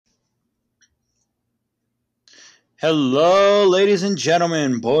Hello, ladies and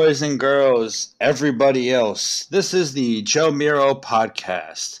gentlemen, boys and girls, everybody else. This is the Joe Miro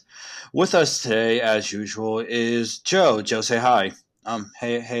podcast. With us today, as usual, is Joe. Joe, say hi.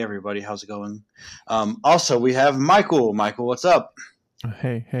 Hey, everybody. How's it going? Also, we have Michael. Michael, what's up?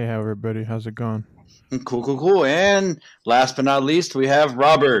 Hey, everybody. How's it going? Cool. And last but not least, we have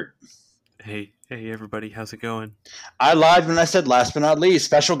Robert. Hey, everybody. How's it going? I lied when I said last but not least.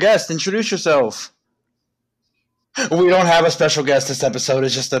 Special guest, introduce yourself. We don't have a special guest this episode.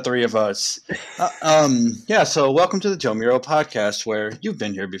 It's just the three of us. So welcome to the Joe Miro podcast, where you've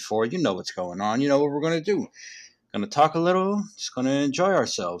been here before. You know what's going on. You know what we're going to do. Going to talk a little, just going to enjoy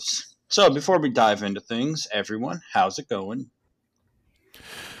ourselves. So before we dive into things, everyone, how's it going?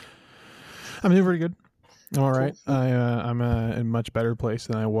 I'm doing pretty good. I'm all right. I'm in a much better place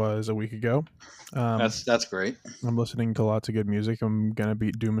than I was a week ago. That's great. I'm listening to lots of good music. I'm going to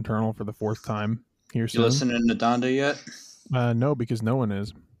beat Doom Eternal for the fourth time here soon. You listening to Donda yet? No, because no one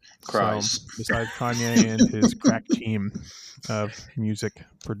is. Christ. So, besides Kanye and his crack team of music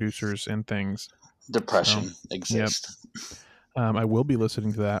producers and things. Depression exists. Yep. I will be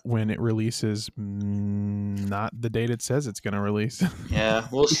listening to that when it releases, not the date it says it's going to release. Yeah,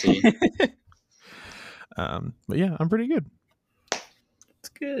 we'll see. But yeah, I'm pretty good. It's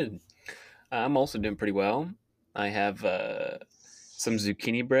good. I'm also doing pretty well. I have some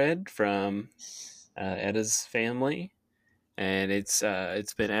zucchini bread from Edda's family, and it's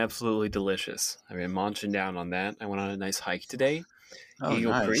been absolutely delicious. I've been munching down on that. I went on a nice hike today,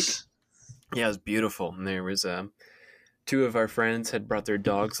 Eagle Creek. Yeah, it was beautiful. And there was two of our friends had brought their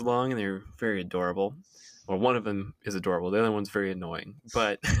dogs along, and they were very adorable. Well, one of them is adorable. The other one's very annoying,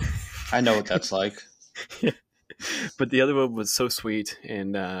 but I know what that's like. Yeah. But the other one was so sweet,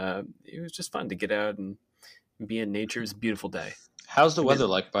 and it was just fun to get out and be in nature. It was a beautiful day. How's the weather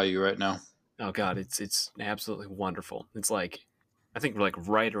like by you right now? Oh God, it's absolutely wonderful. It's like, I think we're like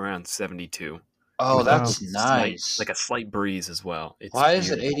right around 72. Oh, that's nice. Like a slight breeze as well. Why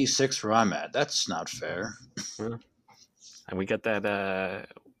is it 86 where I'm at? That's not fair. And we got that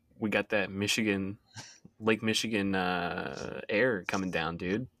Michigan, Lake Michigan air coming down,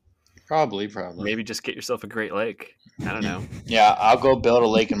 dude. Probably. Maybe just get yourself a Great Lake. I don't know. Yeah, I'll go build a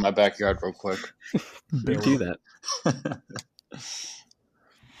lake in my backyard real quick. You do that.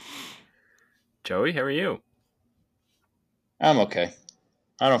 Joey, how are you? I'm okay.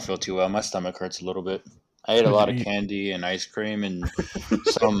 I don't feel too well. My stomach hurts a little bit. I ate a lot of candy and ice cream and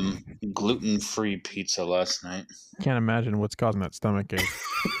some gluten-free pizza last night. Can't imagine what's causing that stomach ache.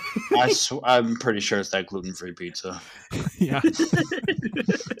 I'm pretty sure it's that gluten-free pizza. Yeah.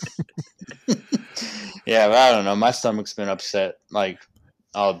 Yeah, but I don't know. My stomach's been upset like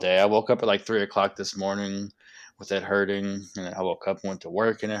all day. I woke up at like 3 o'clock this morning with it hurting, and then I woke up, went to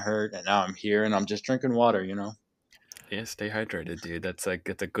work, and it hurt, and now I'm here, and I'm just drinking water, you know? Yeah, stay hydrated, dude. That's a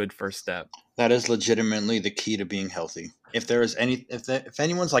good first step. That is legitimately the key to being healthy. If there is if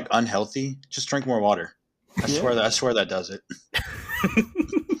anyone's like unhealthy, just drink more water. I swear that does it.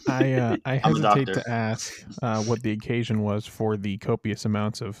 I hesitate to ask what the occasion was for the copious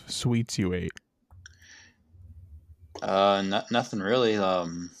amounts of sweets you ate. Nothing really.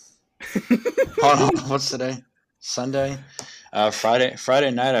 Hold on, what's today? Sunday. Friday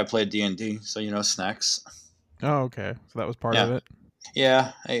night I played D&D, so snacks. Oh, okay. So that was part of it.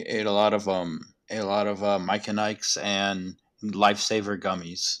 Yeah, I ate a lot of Mike and Ike's and Lifesaver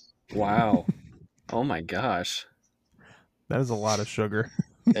gummies. Wow. Oh my gosh. That is a lot of sugar.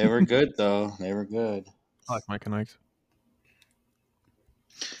 They were good though. They were good. I like Mike and Ike's.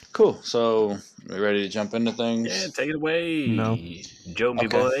 Cool. So, we ready to jump into things? Yeah, take it away. No. Joe, me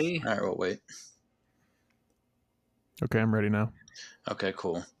boy. All right, we'll wait. Okay, I'm ready now. Okay,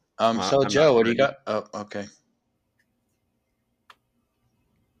 cool. So Joe, what do you got? Oh, okay.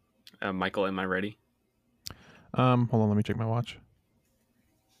 Michael, am I ready? Hold on, let me check my watch.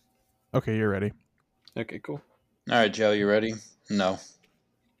 Okay, you're ready. Okay, cool. All right, Joe, you ready? No.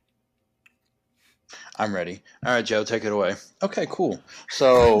 I'm ready. All right, Joe, take it away. Okay, cool.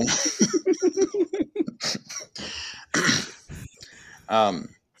 So,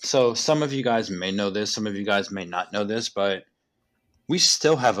 so some of you guys may know this, some of you guys may not know this, but we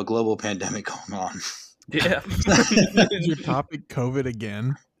still have a global pandemic going on. Yeah. Is your topic COVID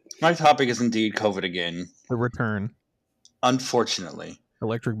again? My topic is indeed COVID again. The return. Unfortunately.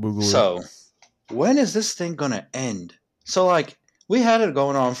 Electric Boogaloo. So, when is this thing going to end? So, like, we had it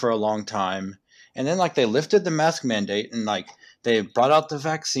going on for a long time, and then, like, they lifted the mask mandate, and, like, they brought out the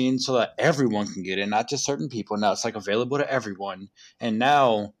vaccine so that everyone can get it, not just certain people. Now it's, like, available to everyone. And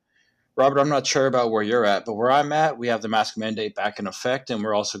now, Robert, I'm not sure about where you're at, but where I'm at, we have the mask mandate back in effect, and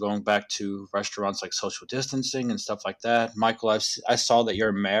we're also going back to restaurants like social distancing and stuff like that. Michael, I saw that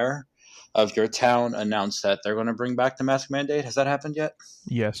your mayor of your town announced that they're going to bring back the mask mandate. Has that happened yet?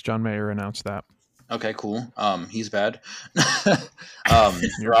 Yes, John Mayer announced that. Okay, cool. He's bad.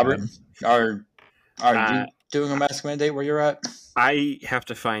 You're Robert, bad. are you doing a mask mandate where you're at? I have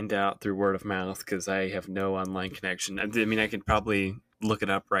to find out through word of mouth because I have no online connection. I mean, I could probably look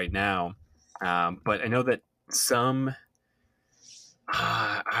it up right now, but I know that some.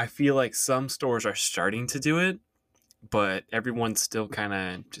 I feel like some stores are starting to do it, but everyone's still kind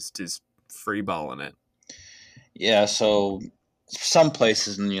of just is freeballing it. Yeah, so some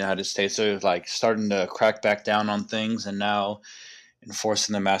places in the United States are like starting to crack back down on things, and now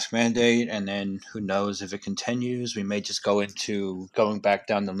enforcing the mask mandate, and then who knows if it continues, we may just go into going back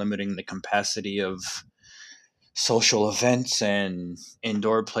down to limiting the capacity of social events and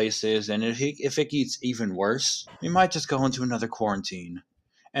indoor places, and if it gets even worse, we might just go into another quarantine.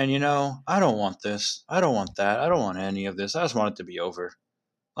 And I don't want this, I don't want that, I don't want any of this, I just want it to be over.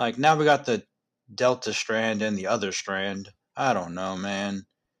 Like, now we got the Delta strand and the other strand. I don't know, man,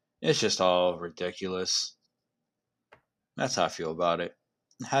 it's just all ridiculous. That's how I feel about it.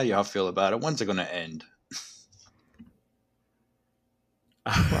 How do y'all feel about it? When's it going to end?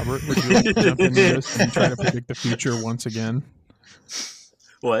 Robert, would you like to jump into this and try to predict the future once again?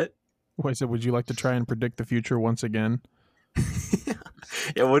 What? I said, would you like to try and predict the future once again?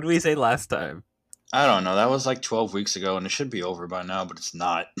 Yeah, what did we say last time? I don't know. That was like 12 weeks ago, and it should be over by now, but it's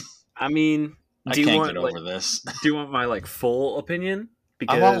not. I mean, I can't get over this. Do you want my full opinion?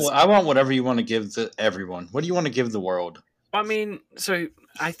 Because I want whatever you want to give to everyone. What do you want to give the world? I mean, so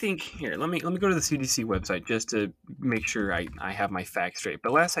I think here. Let me go to the CDC website just to make sure I have my facts straight.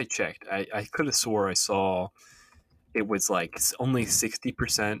 But last I checked, I could have swore I saw it was like only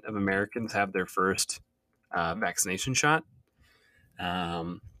 60% of Americans have their first vaccination shot.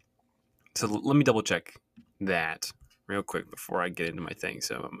 So let me double check that real quick before I get into my thing.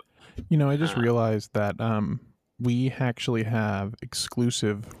 So I just realized that we actually have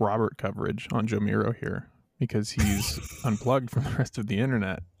exclusive Robert coverage on Joe Miro here because he's unplugged from the rest of the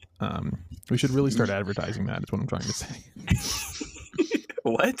internet. We should really start advertising that, is what I'm trying to say.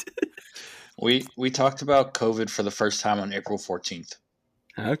 What? We talked about COVID for the first time on April 14th.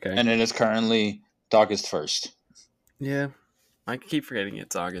 Okay. And it is currently August 1st. Yeah. I keep forgetting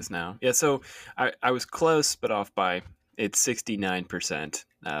it's August now. Yeah, so I was close, but off by, it's 69%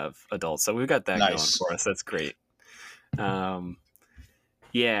 of adults. So we've got that going for us. That's great.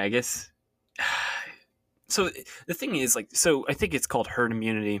 Yeah, I guess. So the thing is, so I think it's called herd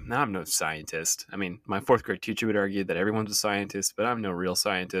immunity. Now, I'm no scientist. I mean, my fourth grade teacher would argue that everyone's a scientist, but I'm no real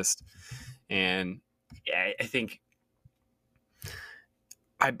scientist. And yeah,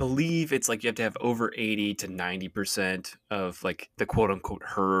 I believe it's like you have to have over 80 to 90% of the quote unquote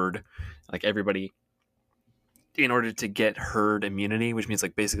herd, everybody, in order to get herd immunity, which means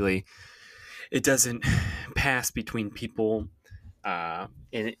basically it doesn't pass between people.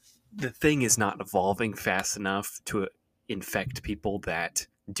 The thing is not evolving fast enough to infect people that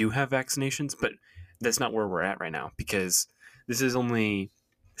do have vaccinations, but that's not where we're at right now because this is only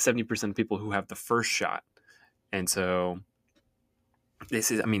 70% of people who have the first shot. And so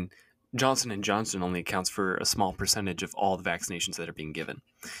this is, I mean, Johnson & Johnson only accounts for a small percentage of all the vaccinations that are being given.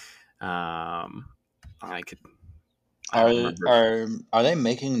 Are they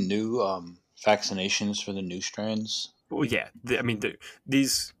making new vaccinations for the new strands? Well, yeah.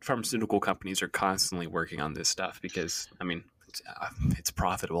 These pharmaceutical companies are constantly working on this stuff because, I mean, it's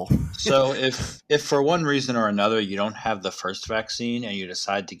profitable. So if for one reason or another you don't have the first vaccine and you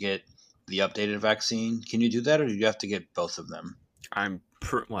decide to get the updated vaccine, can you do that, or do you have to get both of them? I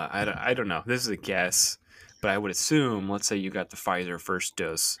don't know. This is a guess, but I would assume, let's say you got the Pfizer first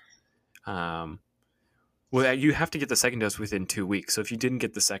dose. Well, you have to get the second dose within 2 weeks. So if you didn't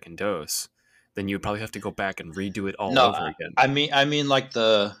get the second dose, then you would probably have to go back and redo it all over again. I mean like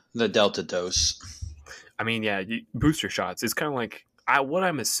the Delta dose. I mean, yeah, booster shots. It's kind of like what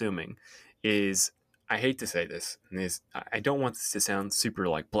I'm assuming is, I hate to say this, I don't want this to sound super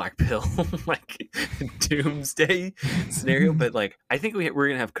black pill, doomsday scenario, but I think we're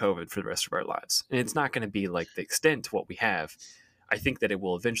going to have COVID for the rest of our lives. And it's not going to be the extent to what we have. I think that it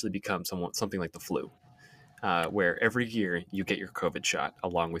will eventually become something like the flu, where every year you get your COVID shot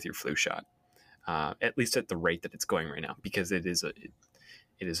along with your flu shot, at least at the rate that it's going right now, because it is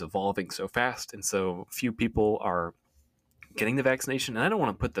evolving so fast, and so few people are getting the vaccination. And I don't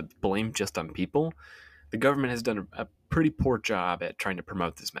want to put the blame just on people. The government has done a pretty poor job at trying to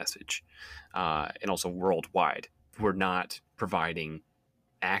promote this message, and also worldwide, we're not providing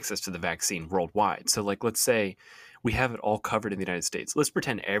access to the vaccine worldwide. So, like, let's say we have it all covered in the United States. Let's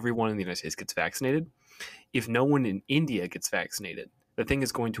pretend everyone in the United States gets vaccinated. If no one in India gets vaccinated, the thing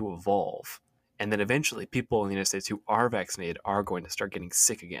is going to evolve. And then eventually people in the United States who are vaccinated are going to start getting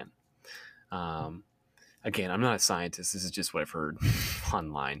sick again. Again, I'm not a scientist. This is just what I've heard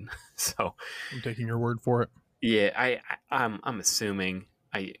online. So I'm taking your word for it. yeah, I'm assuming.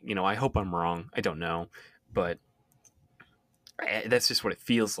 I hope I'm wrong. I don't know, but that's just what it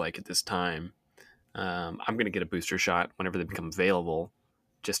feels like at this time. I'm going to get a booster shot whenever they become available,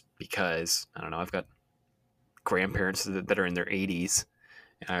 just because, I don't know, I've got grandparents that are in their 80s,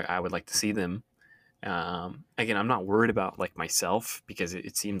 and I would like to see them. Again, I'm not worried about like myself, because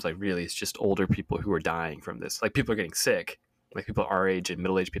it seems like really it's just older people who are dying from this. Like, people are getting sick, like people our age and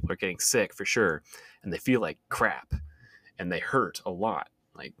middle-aged people are getting sick for sure, and they feel like crap and they hurt a lot.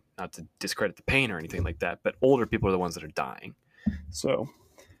 Like, not to discredit the pain or anything like that, but older people are the ones that are dying. So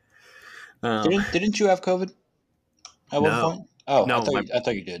didn't you have COVID at one point? Oh, no, I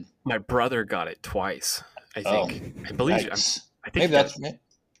thought you did. My brother got it twice, I think. I believe. Nice. I think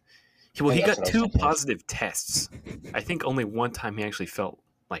he got 2 positive tests. I think only one time he actually felt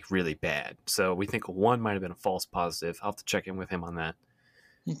like really bad. So we think one might have been a false positive. I'll have to check in with him on that.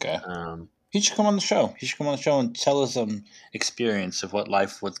 Okay. He should come on the show. He should come on the show and tell us some experience of what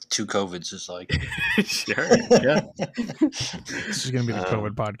life with 2 COVIDs is like. Sure. Yeah. This is going to be the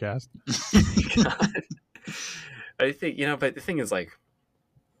COVID podcast. I think, but the thing is, like,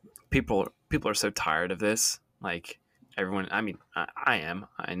 people are so tired of this. Like, everyone, I mean, I am.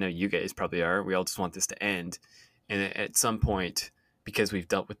 I know you guys probably are. We all just want this to end. And at some point, because we've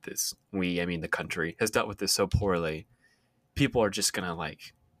dealt with this, the country has dealt with this so poorly, people are just going to,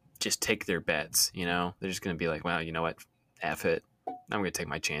 like, just take their bets, They're just going to be like, well, you know what? F it. I'm going to take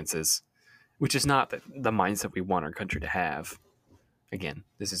my chances, which is not the mindset we want our country to have. Again,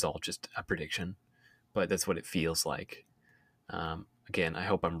 this is all just a prediction, but that's what it feels like. Again, I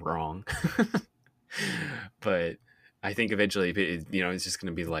hope I'm wrong, but I think eventually, it's just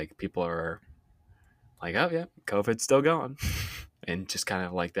going to be like, people are like, oh yeah, COVID's still going. And just kind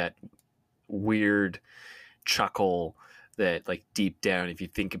of like that weird chuckle that, like, deep down, if you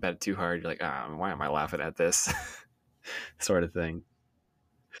think about it too hard, you're like, why am I laughing at this? Sort of thing.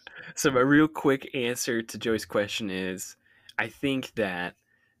 So my real quick answer to Joey's question is, I think that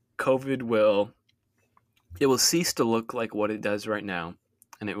COVID will cease to look like what it does right now,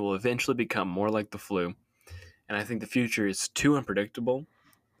 and it will eventually become more like the flu. And I think the future is too unpredictable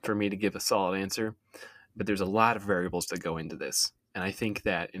for me to give a solid answer, but there's a lot of variables that go into this. And I think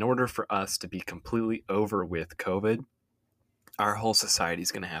that in order for us to be completely over with COVID, our whole society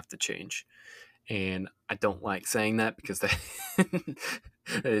is going to have to change. And I don't like saying that, because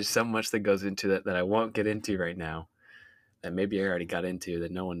there's so much that goes into that I won't get into right now, that maybe I already got into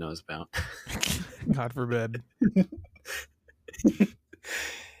that no one knows about. God forbid.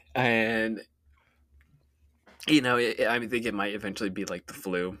 And, I think it might eventually be like the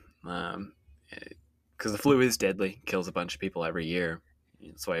flu, because the flu is deadly, kills a bunch of people every year.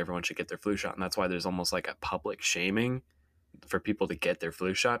 That's why everyone should get their flu shot. And that's why there's almost like a public shaming for people to get their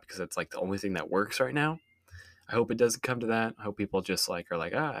flu shot, because it's like the only thing that works right now. I hope it doesn't come to that. I hope people just are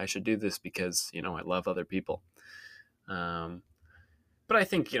like, I should do this because, I love other people. But I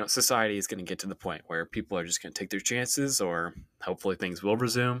think, society is going to get to the point where people are just going to take their chances, or hopefully things will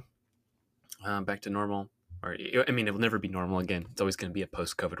resume back to normal. Or, it will never be normal again. It's always going to be a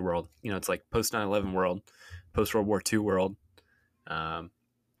post-COVID world. It's like post 9/11 world, post-World War II world.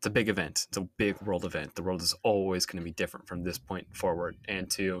 It's a big event. It's a big world event. The world is always going to be different from this point forward. And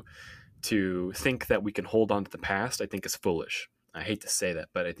to think that we can hold on to the past, I think is foolish. I hate to say that,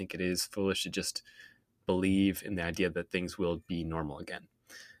 but I think it is foolish to just believe in the idea that things will be normal again.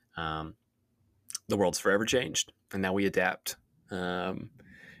 The world's forever changed, and now we adapt. I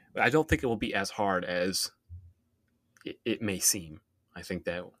don't think it will be as hard as it may seem. I think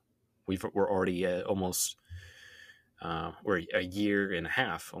that we're already almost we're a year and a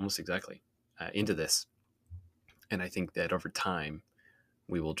half, almost exactly, into this. And I think that over time,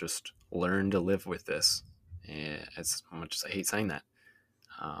 we will just learn to live with this, as much as I hate saying that.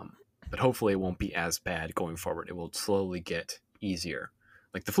 But hopefully it won't be as bad going forward. It will slowly get easier.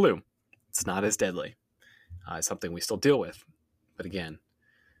 Like the flu, it's not as deadly. It's something we still deal with. But again,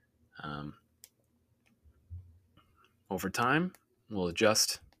 over time, we'll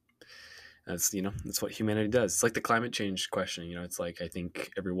adjust. That's what humanity does. It's like the climate change question. It's like, I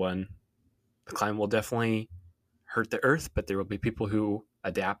think the climate will definitely hurt the earth, but there will be people who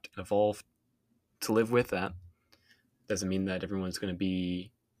adapt and evolve to live with that. Doesn't mean that everyone's going to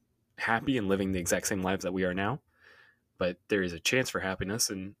be happy and living the exact same lives that we are now, but there is a chance for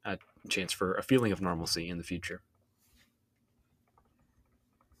happiness and a chance for a feeling of normalcy in the future.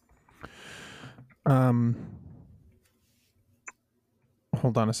 Hold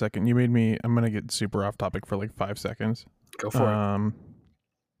on a second. You made me. I'm gonna get super off topic for like 5 seconds. Go for it.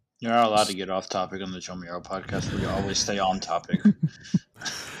 You're not allowed to get off topic on the Joe Miro podcast. We always stay on topic. I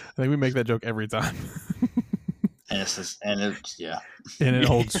think we make that joke every time. And it's yeah. And it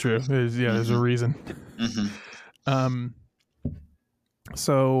holds true. There's a reason. Mm-hmm.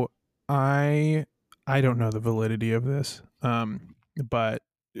 So I don't know the validity of this. But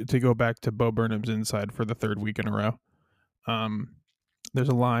to go back to Bo Burnham's Inside for the third week in a row, there's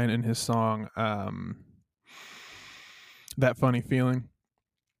a line in his song, That Funny Feeling,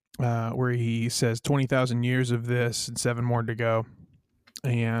 where he says 20,000 years of this and 7 more to go.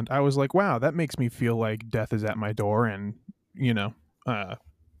 And I was like, wow, that makes me feel like death is at my door and,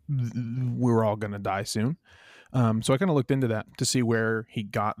 we're all going to die soon. So I kind of looked into that to see where he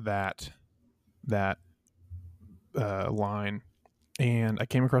got that line. And I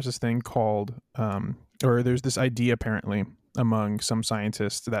came across this thing called, or there's this idea apparently among some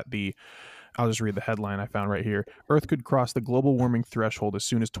scientists that I'll just read the headline I found right here. Earth could cross the global warming threshold as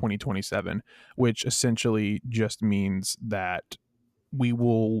soon as 2027, which essentially just means that we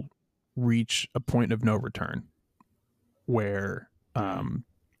will reach a point of no return where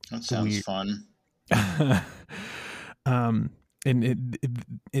that sounds fun. And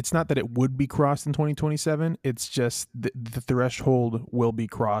it's not that it would be crossed in 2027. It's just the threshold will be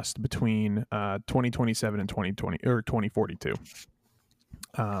crossed between 2027 and 2020 or 2042.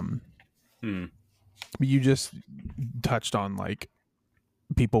 But you just touched on like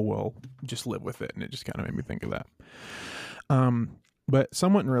people will just live with it, and it just kind of made me think of that. But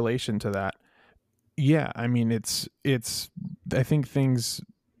somewhat in relation to that, yeah, I mean it's I think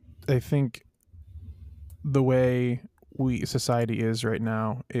the way society is right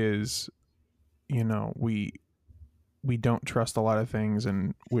now is, we don't trust a lot of things,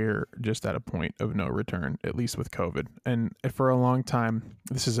 and we're just at a point of no return, at least with COVID. And for a long time,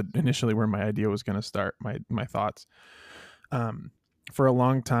 this is initially where my idea was going to start, my thoughts. For a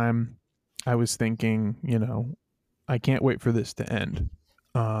long time, I was thinking, I can't wait for this to end.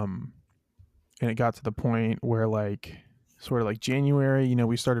 And it got to the point where sort of like January,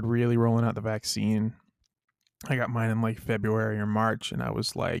 we started really rolling out the vaccine. I got mine in like February or March, and I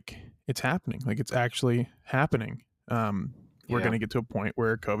was like, it's happening. Like, it's actually happening. We're going to get to a point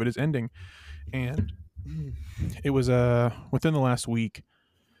where COVID is ending. And it was within the last week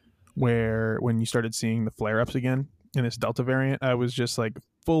when you started seeing the flare-ups again in this Delta variant, I was just like,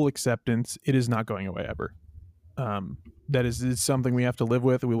 full acceptance. It is not going away ever. That is something we have to live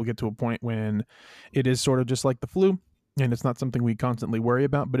with. We will get to a point when it is sort of just like the flu, and it's not something we constantly worry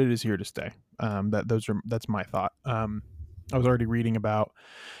about, but it is here to stay. That's my thought. I was already reading about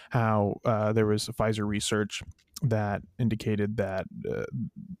how there was Pfizer research that indicated that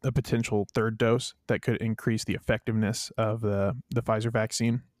a potential third dose that could increase the effectiveness of the Pfizer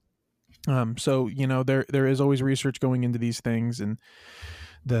vaccine. So there is always research going into these things, and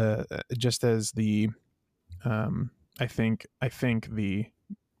I think the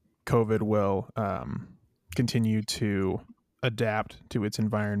COVID will continue to adapt to its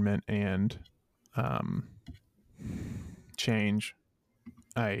environment and change.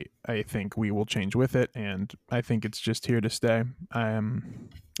 I think we will change with it, and I think it's just here to stay.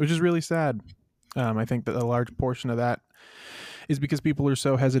 Which is really sad. I think that a large portion of that is because people are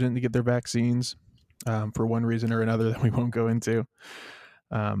so hesitant to get their vaccines for one reason or another that we won't go into.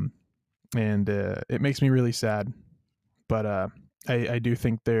 And it makes me really sad. But I do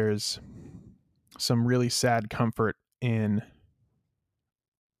think there's some really sad comfort in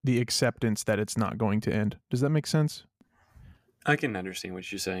the acceptance that it's not going to end. Does that make sense? I can understand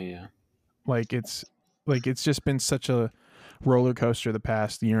what you're saying, yeah. It's just been such a roller coaster the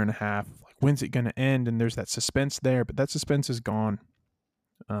past year and a half. Like, when's it going to end? And there's that suspense there, but that suspense is gone.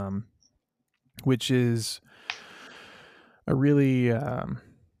 Which is a really, I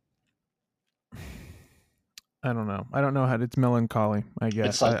don't know. I don't know how it's melancholy, I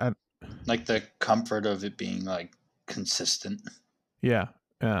guess. It's like the comfort of it being like consistent. Yeah.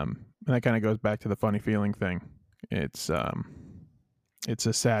 And that kind of goes back to the funny feeling thing. It's a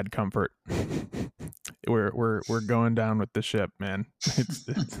sad comfort. We're going down with the ship, man.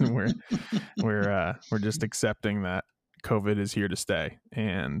 We're just accepting that COVID is here to stay,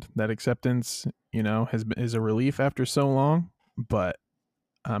 and that acceptance, is a relief after so long. But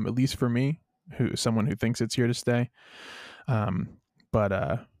at least for me, someone who thinks it's here to stay, but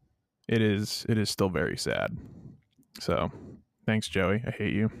it is still very sad. So, thanks, Joey. I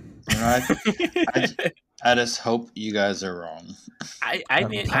hate you. I just hope you guys are wrong. I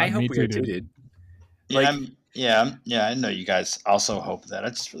mean, I hope we are too, dude. Like, Yeah, I know you guys also hope that. I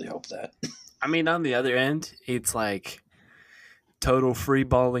just really hope that. I mean, on the other end, it's like total free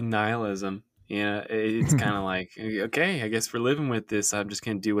balling nihilism. Yeah, it's kind of like, okay, I guess we're living with this. I'm just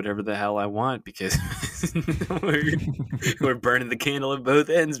gonna do whatever the hell I want because we're burning the candle at both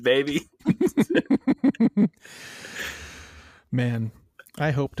ends, baby. Man,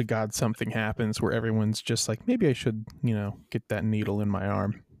 I hope to God something happens where everyone's just like, maybe I should, get that needle in my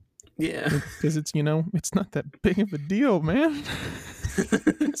arm. Yeah, because it's it's not that big of a deal, man.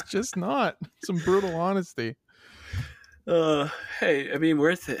 It's just not. Some brutal honesty. Hey, I mean,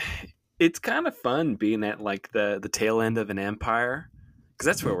 worth it. It's kind of fun being at like the tail end of an empire, because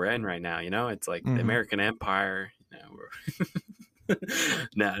that's where we're in right now. It's like the American Empire.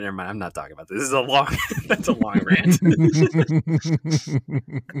 No, never mind. I'm not talking about this. This is that's a long rant.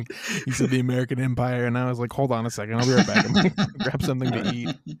 You said the American Empire, and I was like, hold on a second. I'll be right back. I'm going to grab something to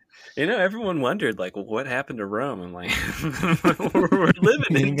eat. Everyone wondered, like, well, what happened to Rome? I'm like, we're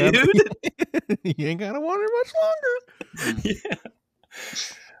living it, dude. You ain't got to wonder much longer. Yeah.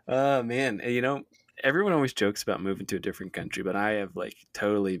 Oh, man. Everyone always jokes about moving to a different country, but I have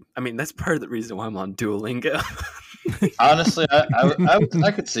that's part of the reason why I'm on Duolingo. Honestly,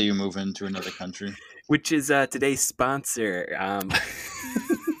 I could see you moving to another country. Which is today's sponsor.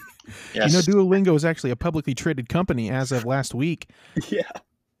 Yes. Duolingo is actually a publicly traded company as of last week. Yeah.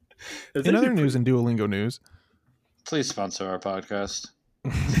 In other news and Duolingo news. Please sponsor our podcast.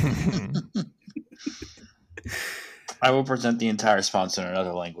 I will present the entire sponsor in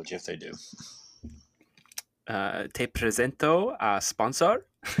another language if they do. Te presento a sponsor.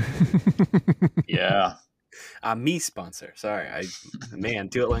 Yeah. Me sponsor. Sorry.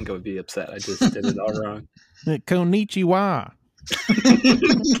 Duolingo would be upset. I just did it all wrong. Konnichiwa.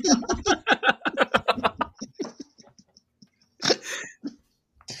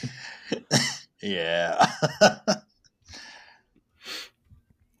 Yeah.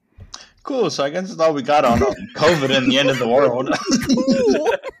 Cool. So I guess that's all we got on COVID and the end of the world.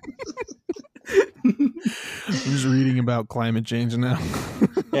 I'm just reading about climate change now.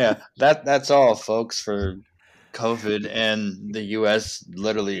 Yeah, that's all, folks, for COVID and the U.S.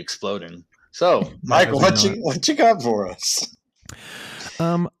 literally exploding. So, Michael, what you got for us?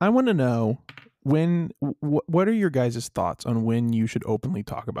 I want to know what are your guys' thoughts on when you should openly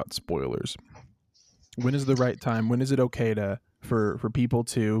talk about spoilers? When is the right time? When is it okay for people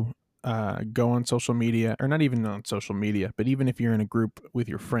to go on social media, or not even on social media, but even if you're in a group with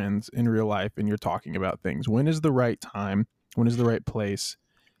your friends in real life and you're talking about things, when is the right time? When is the right place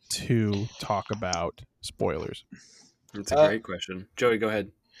to talk about spoilers? That's a great question. Joey, go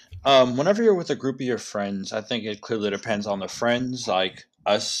ahead. Whenever you're with a group of your friends, I think it clearly depends on the friends. Like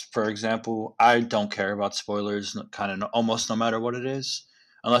us, for example, I don't care about spoilers, kind of almost no matter what it is.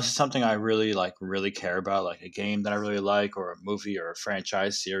 Unless it's something I really care about, like a game that I really like, or a movie, or a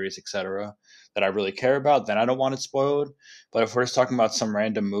franchise, series, etc., that I really care about, then I don't want it spoiled. But if we're just talking about some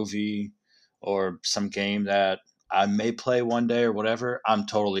random movie or some game that I may play one day or whatever, I'm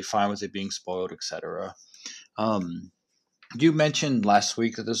totally fine with it being spoiled, etc. You mentioned last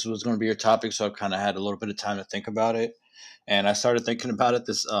week that this was going to be your topic, so I kind of had a little bit of time to think about it, and I started thinking about it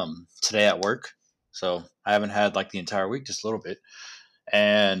this today at work. So I haven't had like the entire week, just a little bit.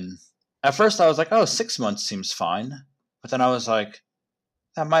 And at first I was like, 6 months seems fine. But then I was like,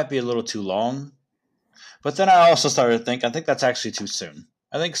 that might be a little too long. But then I also started to think, I think that's actually too soon.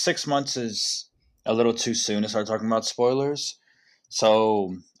 I think 6 months is a little too soon to start talking about spoilers.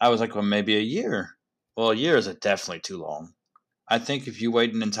 So I was like, well, maybe a year. Well, a year is definitely too long. I think if you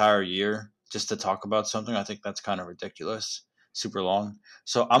wait an entire year just to talk about something, I think that's kind of ridiculous. Super long.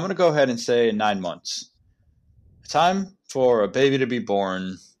 So I'm going to go ahead and say 9 months. Time for a baby to be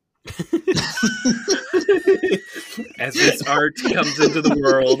born. As this art comes into the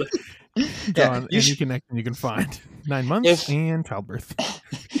world. On any connection you can find. 9 months and childbirth.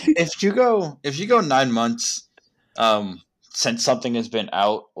 If you go 9 months since something has been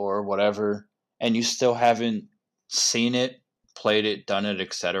out or whatever, and you still haven't seen it, played it, done it,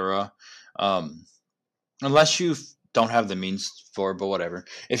 etc., unless you don't have the means for it, but whatever.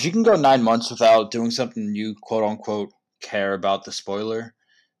 If you can go 9 months without doing something you quote unquote care about the spoiler,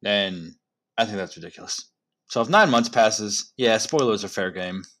 then I think that's ridiculous. So if 9 months passes, yeah, spoilers are fair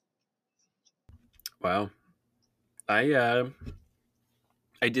game. Wow. I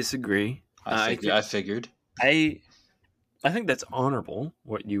disagree. I figured. I think that's honorable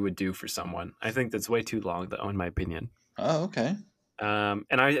what you would do for someone. I think that's way too long, though, in my opinion. Oh, okay. And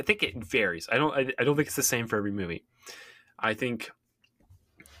I think it varies. I don't think it's the same for every movie. I think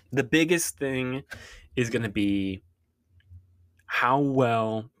the biggest thing is going to be how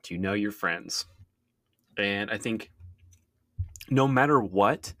well do you know your friends? And I think no matter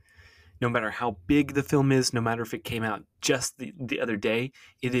what, no matter how big the film is, no matter if it came out just the other day,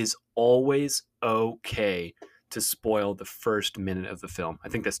 it is always okay to spoil the first minute of the film. I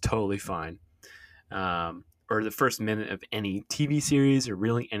think that's totally fine. Or the first minute of any TV series or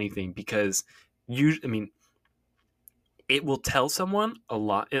really anything, because it will tell someone a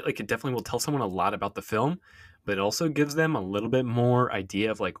lot. It definitely will tell someone a lot about the film, but it also gives them a little bit more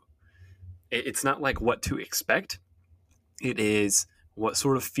idea of like, it's not like what to expect. It is what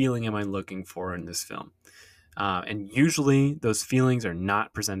sort of feeling am I looking for in this film? And usually those feelings are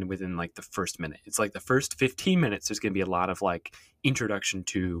not presented within like the first minute. It's like the first 15 minutes, there's going to be a lot of like introduction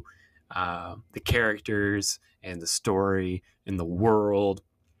to the characters and the story and the world.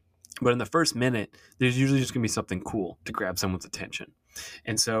 But in the first minute, there's usually just going to be something cool to grab someone's attention.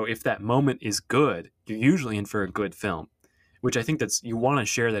 And so if that moment is good, you're usually in for a good film, which I think you want to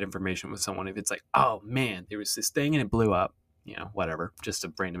share that information with someone. If it's like, oh man, there was this thing and it blew up, whatever, just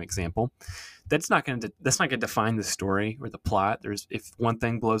a random example. That's not going to define the story or the plot. If one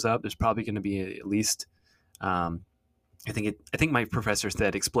thing blows up, there's probably going to be at least, I think my professor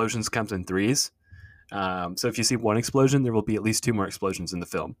said explosions comes in threes. So if you see one explosion, there will be at least 2 more explosions in the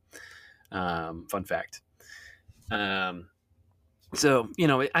film. Fun fact. So,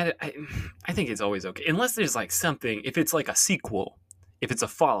 I think it's always okay. Unless there's like something, if it's like a sequel, if it's a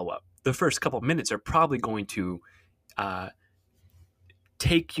follow-up, the first couple of minutes are probably going to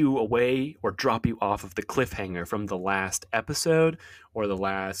take you away or drop you off of the cliffhanger from the last episode or the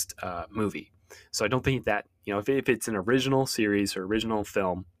last movie. So I don't think that, if it's an original series or original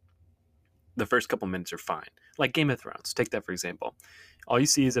film, the first couple minutes are fine. Like Game of Thrones, take that for example. All you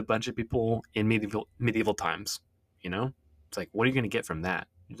see is a bunch of people in medieval times, It's like, what are you going to get from that?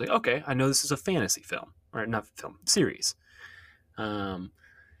 It's like, okay, I know this is a fantasy film, or not film, series.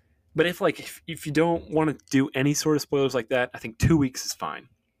 But if you don't want to do any sort of spoilers like that, I think 2 weeks is fine.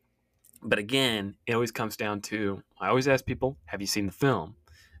 But again, it always comes down to, I always ask people, have you seen the film?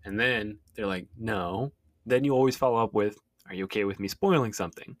 And then they're like, no. Then you always follow up with, are you okay with me spoiling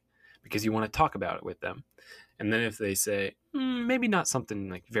something? Because you want to talk about it with them. And then if they say, maybe not something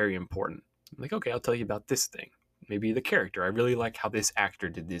like very important, I'm like, okay, I'll tell you about this thing. Maybe the character. I really like how this actor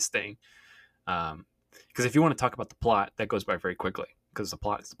did this thing. Because if you want to talk about the plot, that goes by very quickly. Because the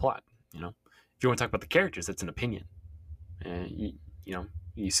plot is the plot, If you want to talk about the characters, that's an opinion. And,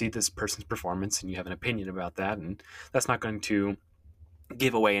 you see this person's performance and you have an opinion about that. And that's not going to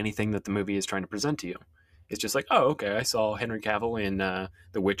give away anything that the movie is trying to present to you. It's just like, oh, okay, I saw Henry Cavill in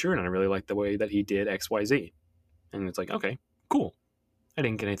The Witcher, and I really liked the way that he did XYZ. And it's like, okay, cool. I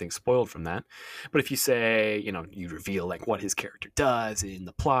didn't get anything spoiled from that. But if you say, you reveal like what his character does in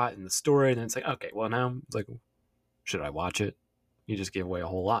the plot and the story, then it's like, okay, well now it's like, should I watch it? You just give away a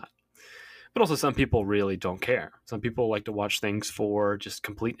whole lot. But also some people really don't care. Some people like to watch things for just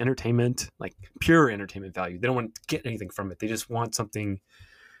complete entertainment, like pure entertainment value. They don't want to get anything from it. They just want something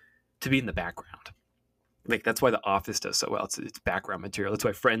to be in the background. Like that's why The Office does so well. It's background material. That's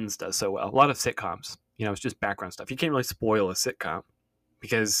why Friends does so well. A lot of sitcoms, it's just background stuff. You can't really spoil a sitcom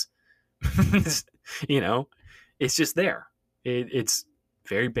because, it's just there. It's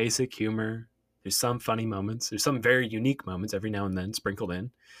very basic humor. There's some funny moments. There's some very unique moments every now and then sprinkled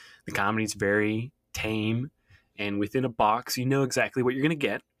in. The comedy's very tame and within a box. You know exactly what you're going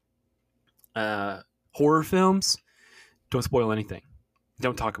to get. Horror films, don't spoil anything.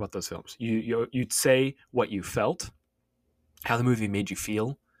 Don't talk about those films. You'd say what you felt, how the movie made you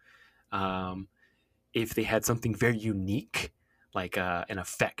feel. If they had something very unique, like an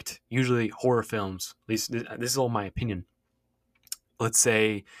effect. Usually horror films, at least this is all my opinion. Let's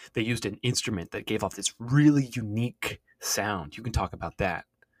say they used an instrument that gave off this really unique sound. You can talk about that.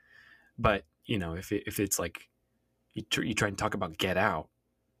 But, if it's like you try and talk about Get Out,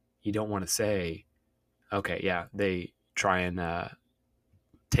 you don't want to say, okay, yeah, they try and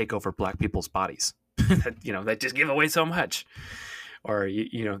take over black people's bodies. That just give away so much. Or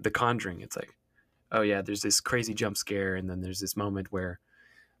The Conjuring, it's like, oh yeah, there's this crazy jump scare, and then there's this moment where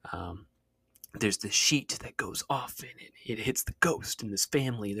there's this sheet that goes off and it hits the ghost in this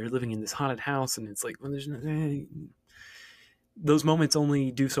family. They're living in this haunted house, and it's like, well, those moments only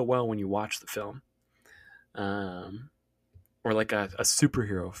do so well when you watch the film. Or like a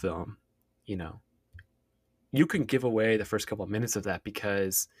superhero film, you can give away the first couple of minutes of that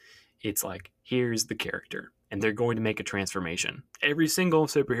because it's like, here's the character and they're going to make a transformation. Every single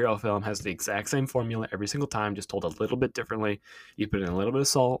superhero film has the exact same formula every single time, just told a little bit differently. You put in a little bit of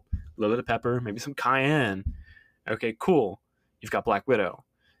salt, a little bit of pepper, maybe some cayenne. Okay, cool. You've got Black Widow.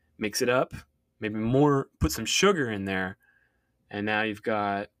 Mix it up, maybe more, put some sugar in there, and now you've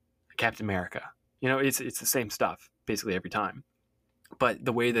got Captain America. It's the same stuff basically every time. But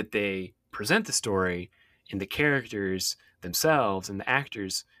the way that they present the story and the characters themselves and the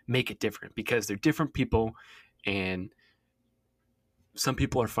actors make it different because they're different people, and some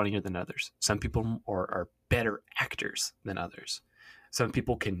people are funnier than others. Some people are better actors than others. Some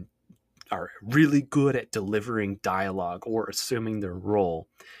people are really good at delivering dialogue or assuming their role,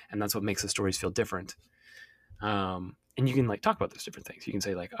 and that's what makes the stories feel different. And you can like talk about those different things. You can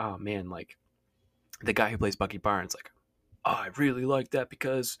say like, oh man, like the guy who plays Bucky Barnes, like, oh, I really like that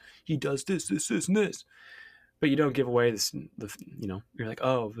because he does this, this, this, and this. But you don't give away this, you're like,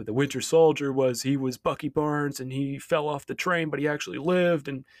 oh, the Winter Soldier was Bucky Barnes and he fell off the train, but he actually lived.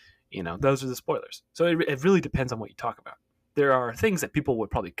 And, those are the spoilers. So it really depends on what you talk about. There are things that people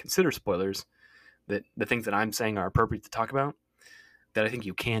would probably consider spoilers, that the things that I'm saying are appropriate to talk about, that I think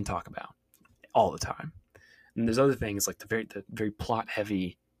you can talk about all the time. And there's other things like the very plot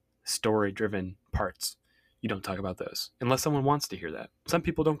heavy, story driven parts. You don't talk about those unless someone wants to hear that. Some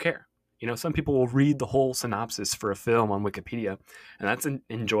people don't care. Some people will read the whole synopsis for a film on Wikipedia, and that's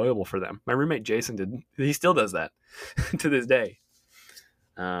enjoyable for them. My roommate Jason did. He still does that to this day.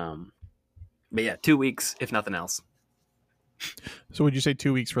 But yeah, 2 weeks, if nothing else. So would you say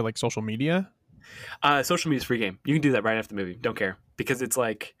 2 weeks for like social media? Social media is free game. You can do that right after the movie. Don't care. Because it's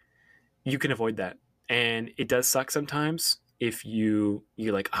like, you can avoid that. And it does suck sometimes if you're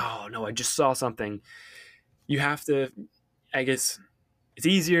like, oh no, I just saw something. You have to, I guess... It's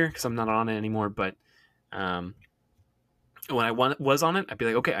easier because I'm not on it anymore, but when I was on it, I'd be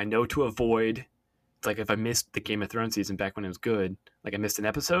like, okay, I know to avoid. It's like if I missed the Game of Thrones season back when it was good, like I missed an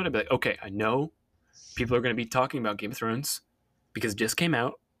episode, I'd be like, okay, I know people are going to be talking about Game of Thrones because it just came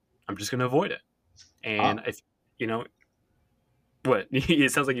out. I'm just going to avoid it. And if what?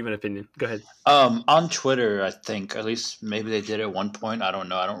 It sounds like you have an opinion. Go ahead. On Twitter, I think, at least maybe they did at one point. I don't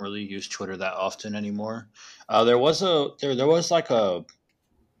know. I don't really use Twitter that often anymore. There was like a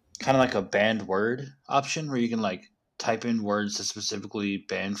kind of like a banned word option where you can like type in words that specifically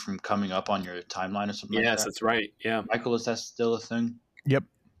banned from coming up on your timeline or something like that. Yes, that's right. Yeah. Michael, is that still a thing? Yep.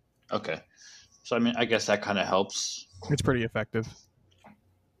 Okay. So, I mean, I guess that kind of helps. It's pretty effective.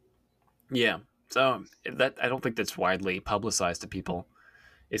 Yeah. So that, I don't think that's widely publicized to people.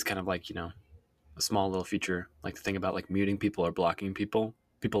 It's kind of like, a small little feature, like the thing about like muting people or blocking people.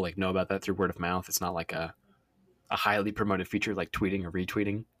 People like know about that through word of mouth. It's not like a highly promoted feature like tweeting or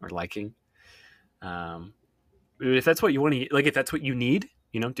retweeting or liking. If that's what you want to, like, if that's what you need,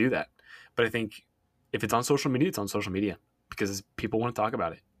 do that. But I think if it's on social media, it's on social media because people want to talk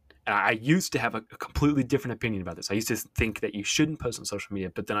about it. And I used to have a completely different opinion about this. I used to think that you shouldn't post on social media,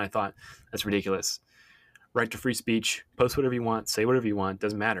 but then I thought that's ridiculous. Right to free speech, post whatever you want, say whatever you want,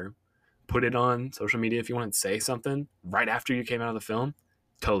 doesn't matter. Put it on social media if you want to say something right after you came out of the film,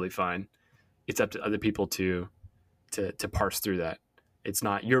 totally fine. It's up to other people to parse through that. It's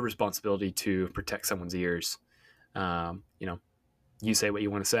not your responsibility to protect someone's ears. You say what you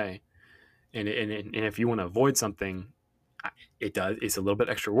want to say, and if you want to avoid something, it's a little bit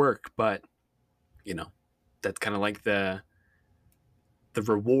extra work, but that's kind of like the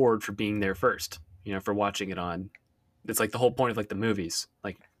reward for being there first. For watching it on. It's like the whole point of like the movies,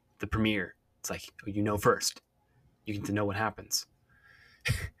 like the premiere. It's like first, you get to know what happens.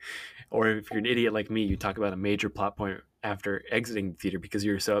 Or if you're an idiot like me, you talk about a major plot point after exiting the theater because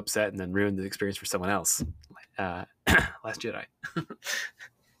you were so upset and then ruined the experience for someone else. Last Jedi.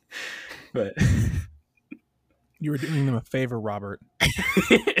 But you were doing them a favor, Robert.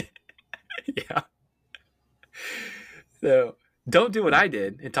 Yeah. So don't do what I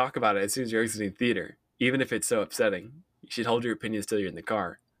did and talk about it as soon as you're exiting the theater, even if it's so upsetting. You should hold your opinions till you're in the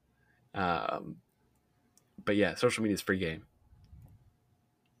car. But yeah, social media is free game.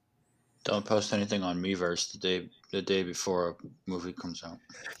 Don't post anything on Miiverse the day before a movie comes out.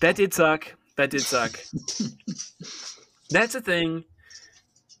 That did suck. That's the thing.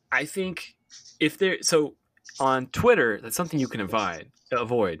 I think so on Twitter, that's something you can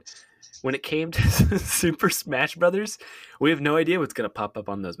avoid. When it came to Super Smash Brothers, we have no idea what's going to pop up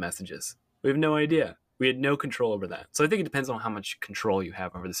on those messages. We have no idea. We had no control over that. So I think it depends on how much control you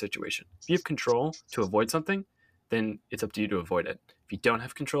have over the situation. If you have control to avoid something, then it's up to you to avoid it. If you don't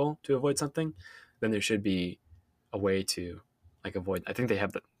have control to avoid something, then there should be a way to like avoid. I think they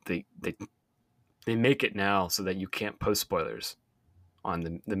have they make it now so that you can't post spoilers on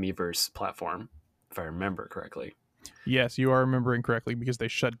the Miiverse platform, if I remember correctly. Yes, you are remembering correctly because they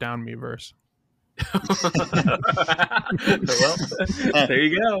shut down Miiverse. Well, there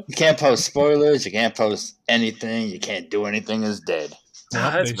you go. You can't post spoilers. You can't post anything. You can't do anything. Is dead.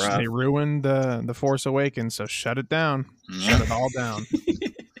 Well, That's rough. they ruined the Force Awakens, so shut it down. Shut it all down.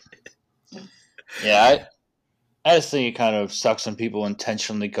 Yeah, I just think it kind of sucks when people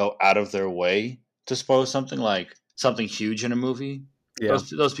intentionally go out of their way to spoil something, like something huge in a movie. Yeah.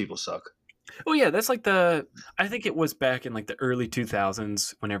 Those people suck. Oh yeah, that's like I think it was back in like the early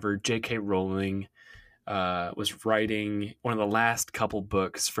 2000s whenever J.K. Rowling was writing one of the last couple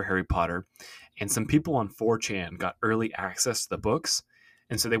books for Harry Potter, and some people on 4chan got early access to the books,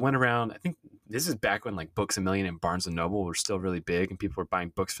 and so they went around. I think this is back when like Books A Million and Barnes and Noble were still really big, and people were buying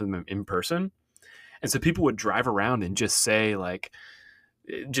books for them in person, and so people would drive around and just say like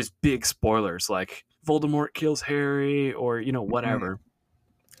just big spoilers like Voldemort kills Harry or whatever,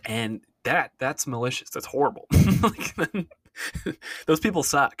 and that's malicious. That's horrible. Like, those people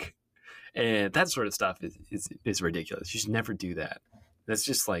suck. And that sort of stuff is ridiculous. You should never do that. That's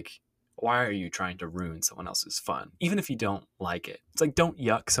just like, why are you trying to ruin someone else's fun? Even if you don't like it. It's like, don't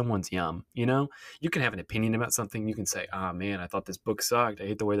yuck someone's yum, You can have an opinion about something. You can say, man, I thought this book sucked. I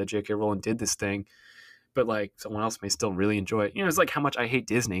hate the way that J.K. Rowling did this thing. But like, someone else may still really enjoy it. It's like how much I hate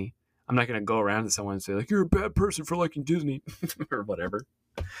Disney. I'm not going to go around to someone and say like, you're a bad person for liking Disney or whatever.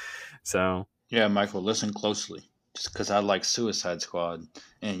 So. Yeah, Michael, listen closely. Just because I like Suicide Squad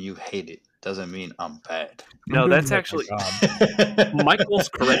and you hate it doesn't mean I'm bad. No, that's actually Michael's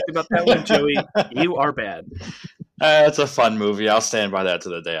correct about that one, Joey. You are bad. It's a fun movie. I'll stand by that to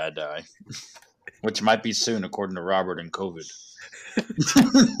the day I die, which might be soon, according to Robert and COVID.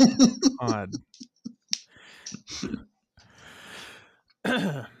 Odd.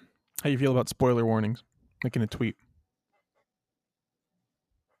 How you feel about spoiler warnings? Making a tweet.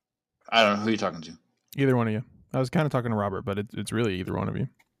 I don't know who you're talking to. Either one of you. I was kind of talking to Robert, but it's really either one of you.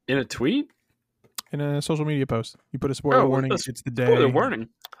 In a tweet? In a social media post. You put a spoiler warning. It's the day. Spoiler warning.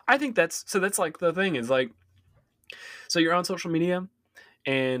 I think that's like the thing is like, so you're on social media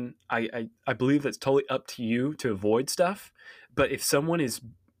and I believe it's totally up to you to avoid stuff. But if someone is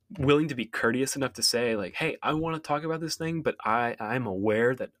willing to be courteous enough to say like, hey, I want to talk about this thing, but I'm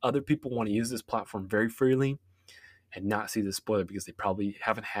aware that other people want to use this platform very freely and not see the spoiler because they probably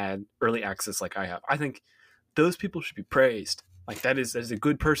haven't had early access like I have. I think those people should be praised. Like that is a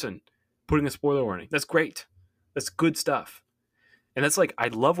good person putting a spoiler warning. That's great. That's good stuff. And that's like, I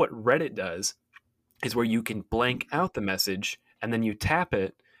love what Reddit does is where you can blank out the message and then you tap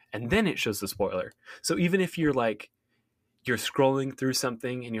it and then it shows the spoiler. So even if you're scrolling through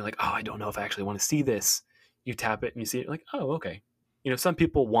something and you're like, oh, I don't know if I actually want to see this. You tap it and you see it like, oh, okay. Some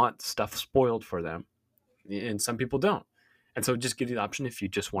people want stuff spoiled for them and some people don't. And so just give you the option if you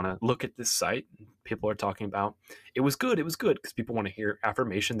just want to look at this site. People are talking about it was good because people want to hear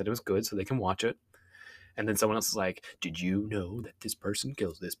affirmation that it was good so they can watch it. And then someone else is like, did you know that this person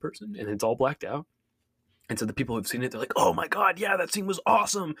kills this person? And it's all blacked out. And so the people who've seen it, they're like, oh my God, yeah, that scene was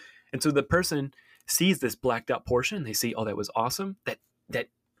awesome. And so the person sees this blacked out portion. They see, oh, that was awesome. That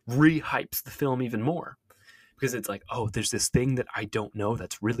re-hypes the film even more because it's like, oh, there's this thing that I don't know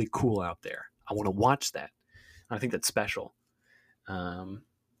that's really cool out there. I want to watch that. And I think that's special.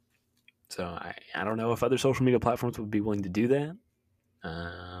 So I don't know if other social media platforms would be willing to do that.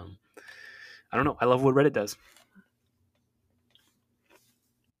 I don't know. I love what Reddit does.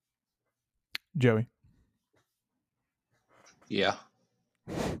 Joey. Yeah.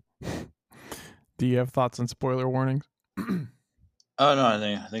 Do you have thoughts on spoiler warnings? Oh no,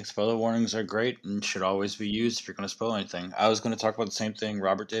 I think spoiler warnings are great and should always be used if you're going to spoil anything. I was going to talk about the same thing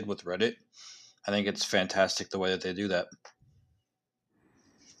Robert did with Reddit. I think it's fantastic the way that they do that.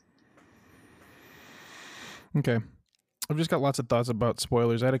 Okay. I've just got lots of thoughts about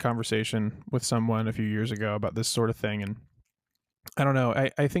spoilers. I had a conversation with someone a few years ago about this sort of thing, and I don't know.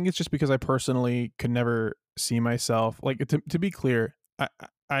 I think it's just because I personally could never see myself like to be clear.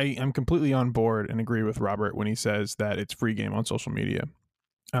 I am completely on board and agree with Robert when he says that it's free game on social media.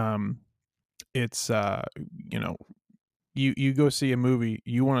 It's you go see a movie,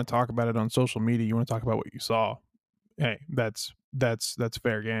 you want to talk about it on social media, you want to talk about what you saw. Hey, that's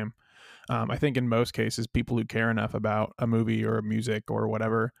fair game. I think in most cases, people who care enough about a movie or music or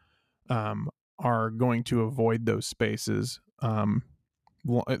whatever are going to avoid those spaces long